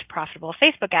roadmap to profitable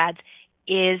Facebook ads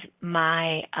is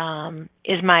my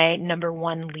number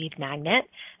one lead magnet.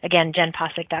 Again,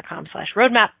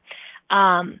 jennpossick.com/roadmap.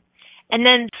 And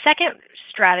then second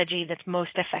strategy that's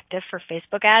most effective for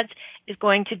Facebook ads is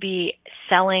going to be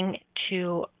selling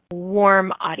to a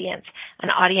warm audience, an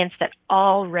audience that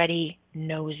already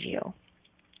knows you.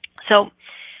 So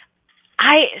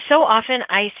often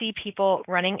I see people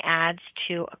running ads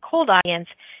to a cold audience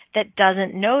that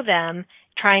doesn't know them,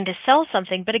 trying to sell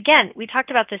something. But again, we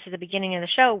talked about this at the beginning of the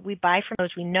show. We buy from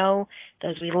those we know,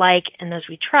 those we like, and those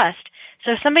we trust.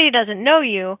 So if somebody doesn't know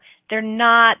you, they're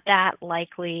not that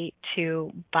likely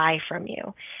to buy from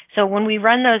you. So when we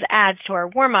run those ads to our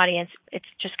warm audience, it's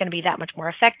just going to be that much more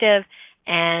effective,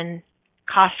 and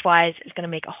cost-wise is going to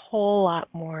make a whole lot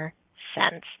more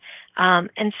sense.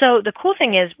 And so the cool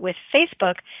thing is with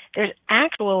Facebook, there's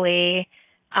actually,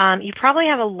 you probably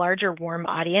have a larger warm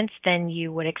audience than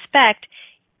you would expect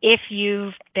if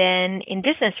you've been in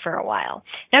business for a while.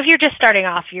 Now, if you're just starting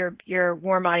off, your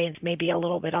warm audience may be a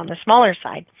little bit on the smaller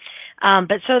side.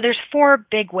 But so there's 4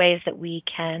 big ways that we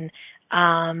can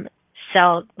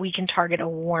we can target a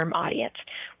warm audience.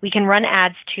 We can run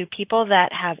ads to people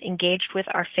that have engaged with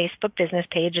our Facebook business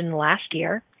page in the last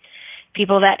year,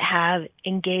 people that have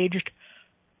engaged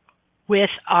with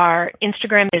our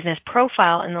Instagram business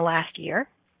profile in the last year,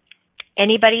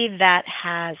 anybody that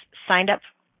has signed up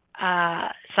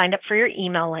for your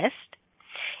email list,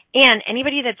 and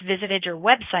anybody that's visited your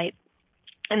website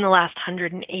in the last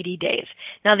 180 days.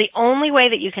 Now, the only way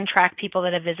that you can track people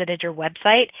that have visited your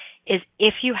website is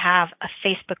if you have a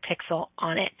Facebook pixel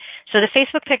on it. So the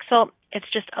Facebook pixel, it's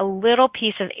just a little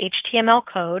piece of HTML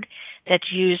code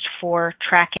that's used for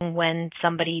tracking when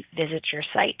somebody visits your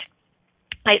site.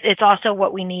 It's also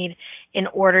what we need in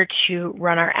order to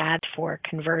run our ads for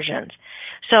conversions.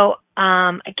 So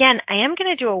again, I am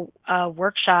going to do a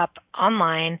workshop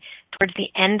online towards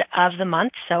the end of the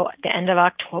month, so the end of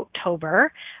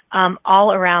October,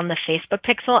 all around the Facebook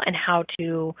pixel and how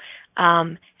to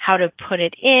put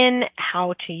it in,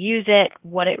 how to use it,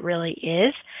 what it really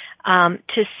is.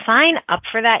 To sign up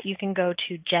for that, you can go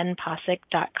to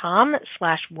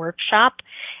jennpossick.com/workshop.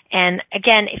 And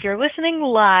again, if you're listening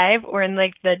live or in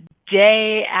like the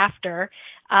day after,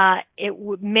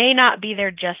 it may not be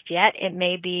there just yet. It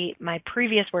may be my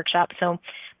previous workshop. So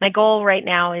my goal right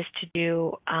now is to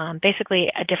do basically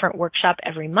a different workshop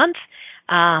every month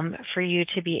for you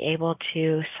to be able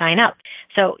to sign up.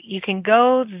 So you can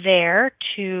go there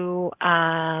to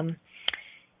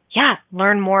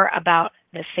learn more about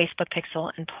the Facebook pixel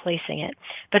and placing it.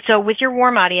 But so with your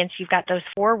warm audience, you've got those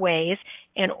 4 ways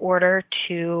in order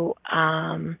to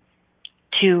run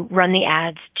the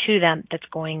ads to them that's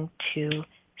going to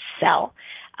sell.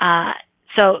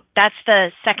 So that's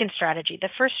the second strategy. The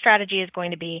first strategy is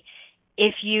going to be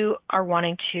if you are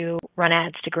wanting to run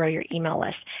ads to grow your email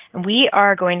list. And we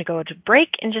are going to go to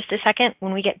break in just a second.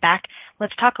 When we get back,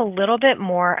 let's talk a little bit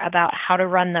more about how to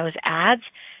run those ads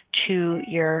to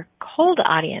your cold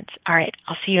audience. All right,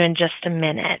 I'll see you in just a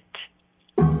minute.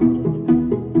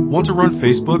 Want to run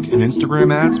Facebook and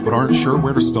Instagram ads but aren't sure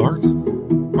where to start?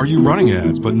 Are you running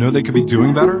ads but know they could be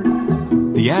doing better?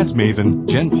 The ads maven,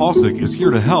 Jenn Possick, is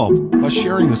here to help by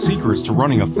sharing the secrets to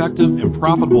running effective and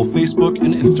profitable Facebook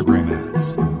and Instagram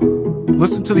ads.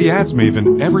 Listen to the Ads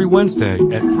Maven every Wednesday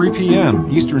at 3 p.m.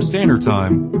 Eastern Standard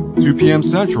Time, 2 p.m.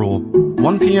 Central,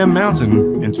 1 p.m.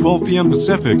 Mountain, and 12 p.m.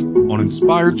 Pacific on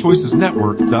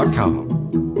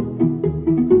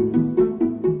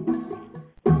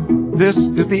InspiredChoicesNetwork.com. This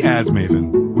is the Ads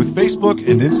Maven with Facebook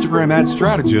and Instagram ad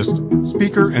strategist,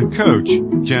 speaker, and coach,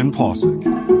 Jenn Possick.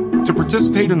 To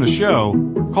participate in the show,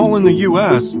 call in the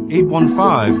U.S.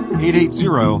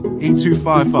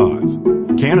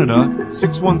 815-880-8255. Canada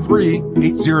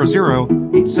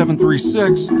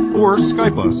 613-800-8736 or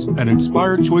Skype us at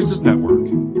Inspired Choices Network.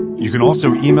 You can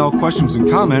also email questions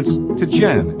and comments to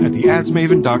Jenn at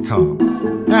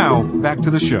theadsmaven.com. Now, back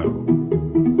to the show.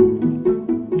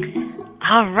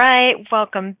 All right,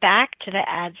 welcome back to the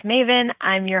Ads Maven.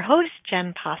 I'm your host,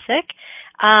 Jenn Possick.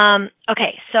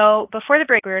 Okay, so before the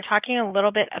break, we were talking a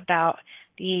little bit about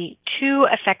the 2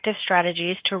 effective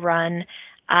strategies to run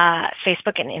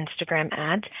Facebook and Instagram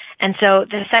ads. And so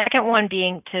the second one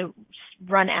being to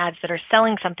run ads that are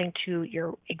selling something to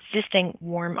your existing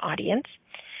warm audience.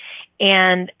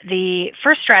 And the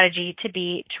first strategy to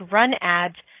be to run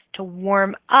ads to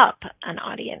warm up an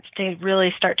audience, to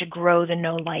really start to grow the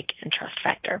know, like, and trust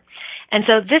factor. And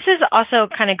so this is also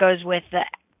kind of goes with the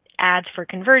ads for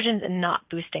conversions and not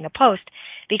boosting a post,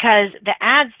 because the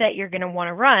ads that you're going to want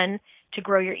to run to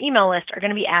grow your email list are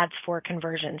going to be ads for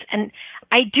conversions. And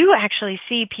I do actually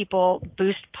see people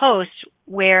boost posts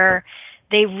where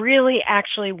they really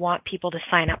actually want people to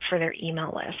sign up for their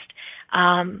email list.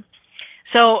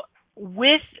 So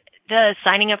with the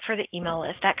signing up for the email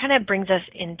list, that kind of brings us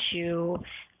into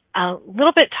a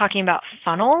little bit talking about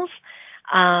funnels.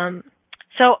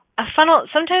 So a funnel,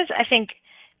 sometimes I think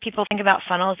people think about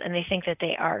funnels and they think that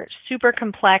they are super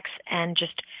complex and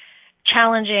just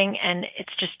challenging, and it's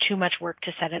just too much work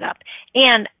to set it up.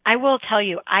 And I will tell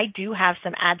you, I do have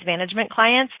some ads management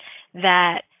clients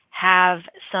that have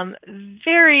some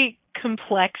very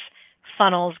complex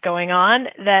funnels going on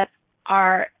that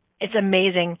are, it's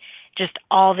amazing, just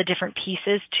all the different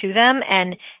pieces to them.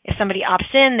 And if somebody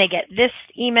opts in, they get this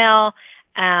email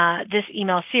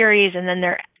series, and then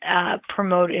they're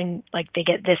promoting, like they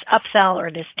get this upsell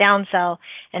or this downsell.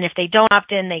 And if they don't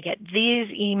opt in, they get these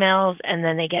emails, and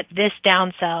then they get this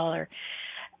downsell.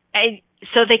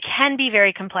 So they can be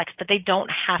very complex, but they don't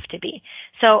have to be.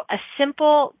 So a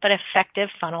simple but effective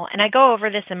funnel, and I go over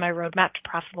this in my roadmap to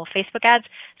profitable Facebook ads.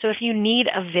 So if you need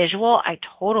a visual, I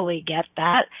totally get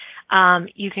that.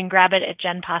 You can grab it at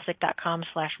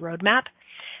jennpossick.com/roadmap.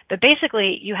 But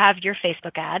basically, you have your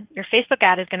Facebook ad. Your Facebook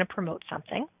ad is going to promote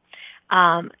something.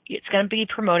 It's going to be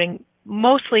promoting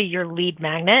mostly your lead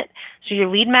magnet. So your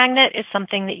lead magnet is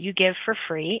something that you give for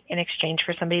free in exchange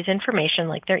for somebody's information,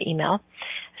 like their email.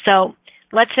 So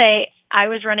let's say I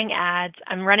was running ads.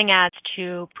 I'm running ads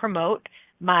to promote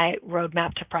my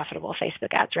roadmap to profitable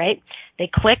Facebook ads, right? They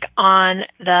click on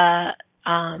the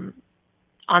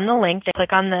link, they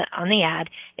click on the ad,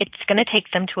 it's going to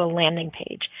take them to a landing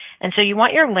page. And so you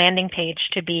want your landing page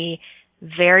to be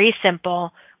very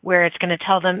simple, where it's going to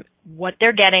tell them what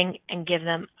they're getting and give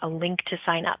them a link to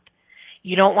sign up.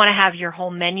 You don't want to have your whole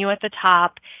menu at the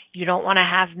top. You don't want to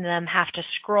have them have to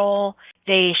scroll.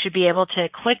 They should be able to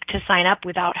click to sign up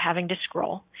without having to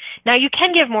scroll. Now, you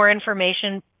can give more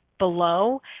information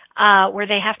below where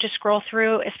they have to scroll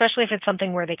through, especially if it's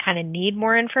something where they kind of need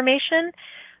more information.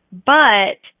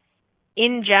 But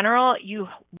in general, you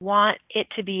want it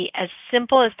to be as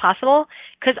simple as possible,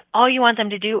 because all you want them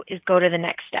to do is go to the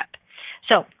next step.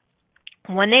 So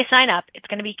when they sign up, it's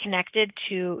going to be connected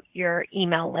to your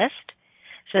email list,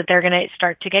 so that they're going to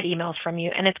start to get emails from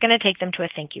you, and it's going to take them to a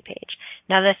thank you page.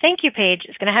 Now, the thank you page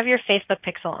is going to have your Facebook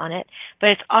pixel on it, but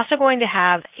it's also going to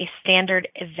have a standard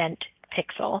event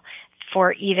pixel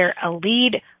for either a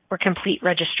lead or complete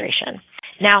registration.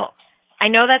 Now, I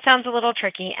know that sounds a little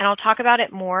tricky, and I'll talk about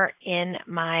it more in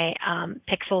my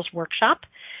Pixels workshop.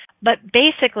 But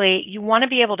basically, you want to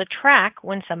be able to track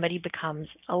when somebody becomes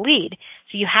a lead.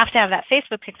 So you have to have that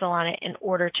Facebook pixel on it in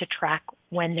order to track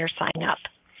when they're signing up.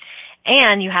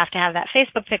 And you have to have that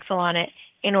Facebook pixel on it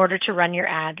in order to run your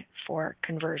ad for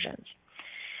conversions.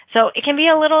 So it can be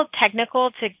a little technical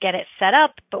to get it set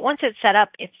up, but once it's set up,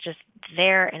 it's just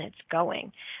there and it's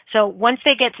going. So once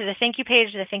they get to the thank you page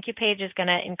is going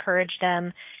to encourage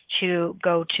them to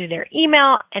go to their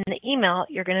email, and in the email,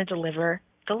 you're going to deliver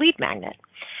the lead magnet.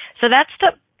 So that's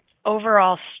the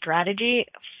overall strategy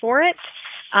for it.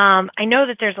 I know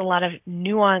that there's a lot of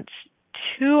nuance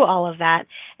to all of that,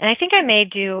 and I think I may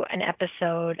do an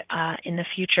episode in the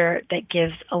future that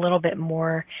gives a little bit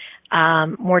more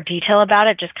detail about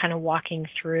it, just kind of walking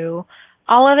through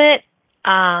all of it.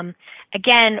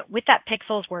 Again, with that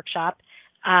Pixels workshop,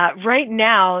 right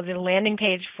now the landing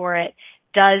page for it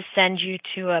does send you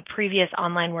to a previous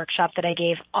online workshop that I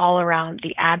gave all around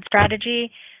the ad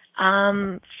strategy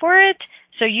for it,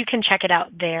 so you can check it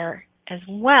out there as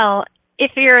well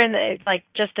if you're in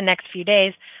just the next few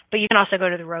days. But you can also go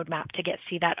to the roadmap to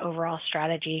see that overall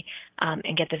strategy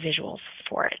and get the visuals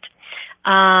for it.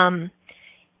 And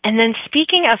then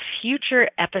speaking of future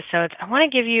episodes, I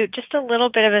want to give you just a little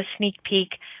bit of a sneak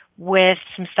peek with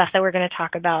some stuff that we're going to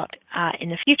talk about in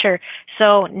the future.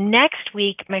 So next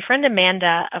week, my friend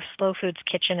Amanda of Slow Foods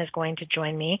Kitchen is going to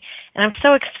join me, and I'm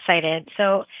so excited.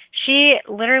 So she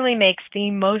literally makes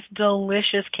the most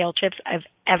delicious kale chips I've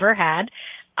ever had.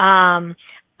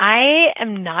 I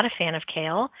am not a fan of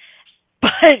kale,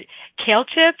 but kale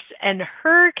chips and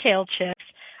her kale chips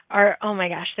are, oh my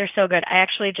gosh, they're so good. I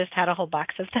actually just had a whole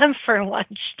box of them for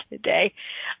lunch today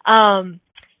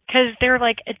because they're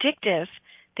addictive.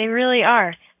 They really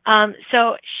are.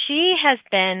 So she has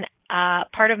been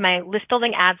part of my List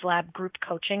Building Ads Lab group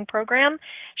coaching program.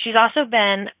 She's also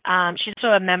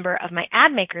a member of my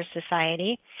Ad Makers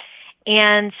Society.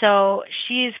 And so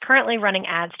she's currently running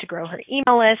ads to grow her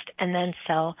email list and then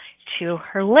sell to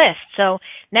her list. So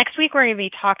next week we're going to be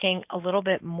talking a little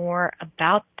bit more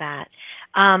about that.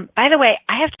 By the way,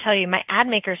 I have to tell you, my Ad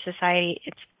Makers Society,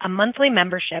 it's a monthly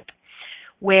membership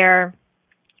where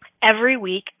every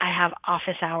week I have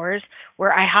office hours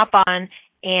where I hop on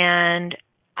and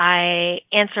I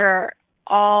answer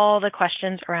all the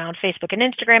questions around Facebook and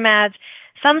Instagram ads,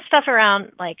 some stuff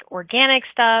around organic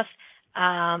stuff,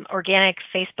 organic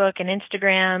Facebook and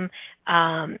Instagram,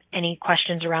 any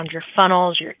questions around your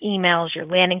funnels, your emails, your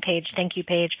landing page, thank you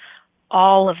page,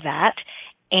 all of that.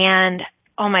 And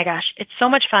oh my gosh, it's so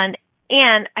much fun.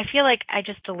 And I feel like I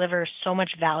just deliver so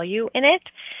much value in it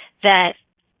that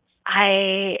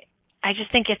I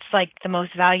just think it's like the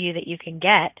most value that you can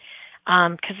get.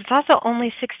 Cause it's also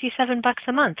only $67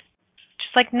 a month.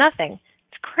 Just like nothing.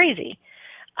 It's crazy.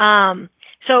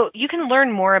 So you can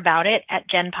learn more about it at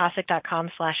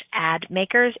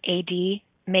jennpossick.com/admakers, AD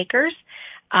makers,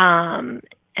 and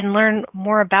learn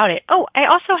more about it. Oh, I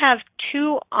also have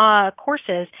 2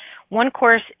 courses. One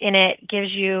course in it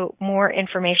gives you more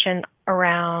information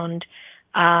around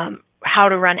how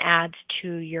to run ads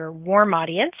to your warm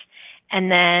audience. And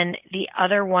then the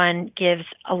other one gives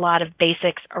a lot of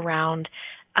basics around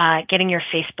getting your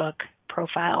Facebook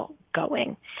profile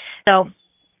going. So,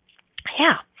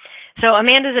 yeah. So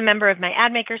Amanda's a member of my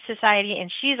Ad Makers Society,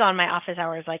 and she's on my office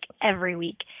hours like every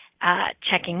week,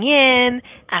 checking in,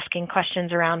 asking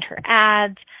questions around her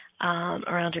ads,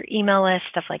 around her email list,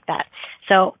 stuff like that.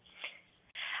 So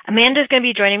Amanda's going to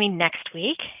be joining me next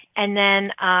week. And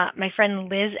then my friend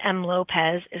Liz M.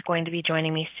 Lopez is going to be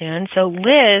joining me soon. So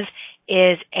Liz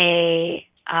is a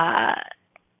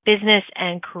business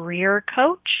and career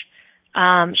coach.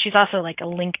 She's also like a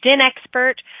LinkedIn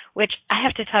expert, which I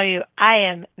have to tell you, I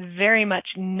am very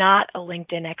much not a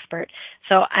LinkedIn expert.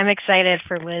 So I'm excited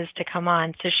for Liz to come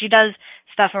on. So she does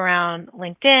stuff around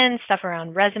LinkedIn, stuff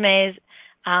around resumes.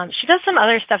 She does some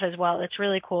other stuff as well. It's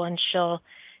really cool, and she'll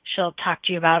talk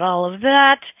to you about all of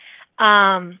that.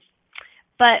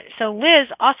 But so Liz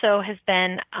also has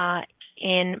been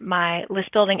in my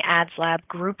List Building Ads Lab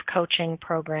group coaching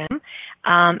program,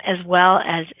 as well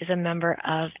as is a member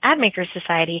of Ad Makers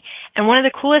Society. And one of the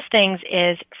coolest things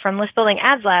is from List Building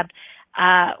Ads Lab,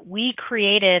 Liz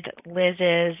created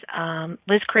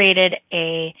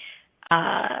a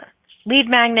lead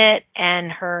magnet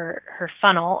and her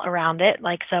funnel around it,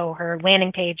 like so her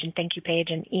landing page and thank you page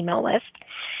and email list.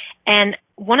 And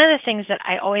one of the things that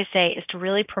I always say is to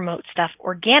really promote stuff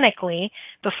organically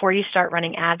before you start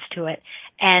running ads to it.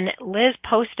 And Liz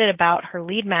posted about her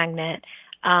lead magnet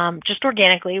just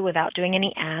organically without doing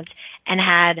any ads, and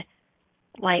had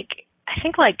I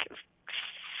think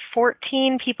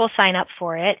 14 people sign up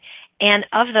for it. And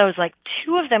of those,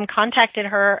 2 of them contacted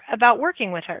her about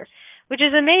working with her, which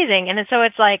is amazing. And so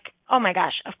it's like, oh my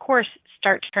gosh, of course,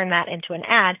 start to turn that into an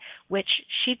ad, which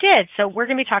she did. So we're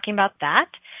going to be talking about that.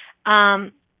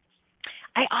 I'm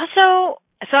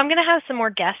going to have some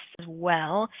more guests as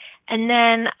well. And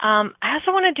then I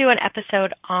also want to do an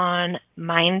episode on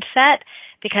mindset,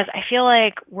 because I feel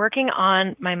like working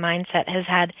on my mindset has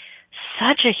had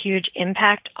such a huge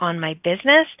impact on my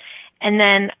business. And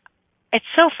then it's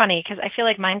so funny because I feel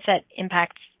like mindset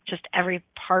impacts just every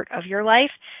part of your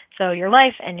life. So your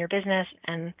life and your business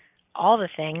and all the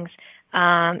things.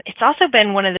 It's also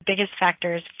been one of the biggest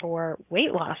factors for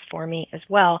weight loss for me as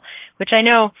well, which I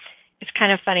know is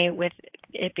kind of funny with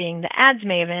it being the ads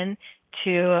maven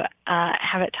to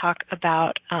have it talk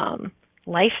about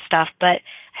life stuff, but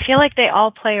I feel like they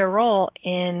all play a role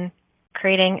in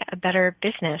creating a better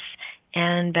business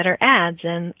and better ads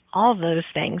and all those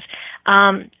things.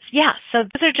 So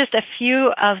those are just a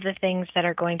few of the things that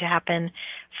are going to happen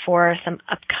for some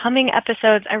upcoming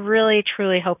episodes. I really,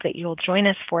 truly hope that you'll join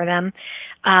us for them.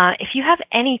 If you have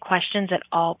any questions at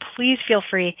all, please feel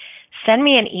free. Send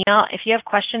me an email. If you have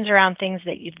questions around things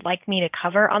that you'd like me to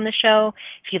cover on the show,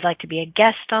 if you'd like to be a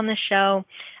guest on the show,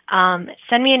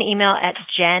 send me an email at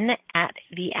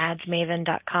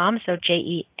jen@theadsmaven.com. So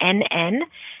JENN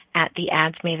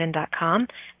 @theadsmaven.com.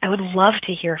 I would love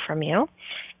to hear from you.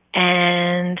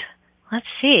 And let's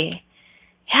see.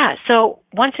 Yeah, so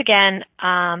once again,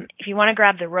 if you want to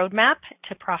grab the roadmap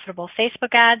to profitable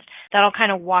Facebook ads, that'll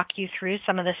kind of walk you through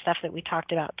some of the stuff that we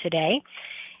talked about today.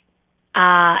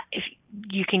 If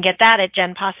you can get that at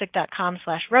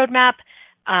jennpossick.com/roadmap.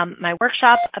 My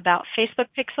workshop about Facebook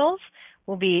pixels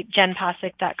will be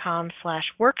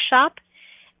jennpossick.com/workshop.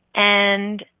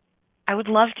 And I would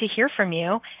love to hear from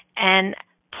you. And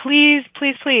please,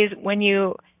 please, please, when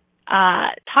you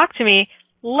talk to me,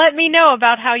 let me know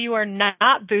about how you are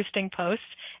not boosting posts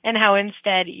and how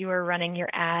instead you are running your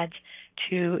ads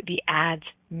to the ads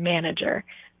manager.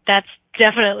 That's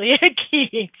definitely a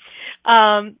key.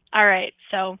 All right.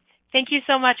 So thank you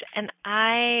so much, and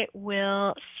I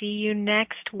will see you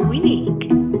next week.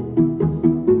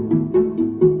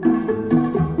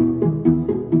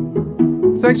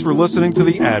 Thanks for listening to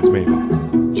the Ads Maven.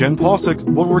 Jenn Possick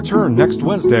will return next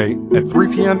Wednesday at 3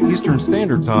 p.m. Eastern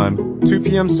Standard Time, 2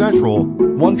 p.m. Central,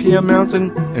 1 p.m.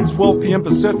 Mountain, and 12 p.m.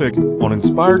 Pacific on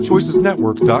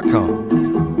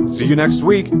InspiredChoicesNetwork.com. See you next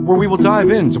week, where we will dive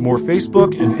into more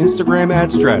Facebook and Instagram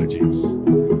ad strategies.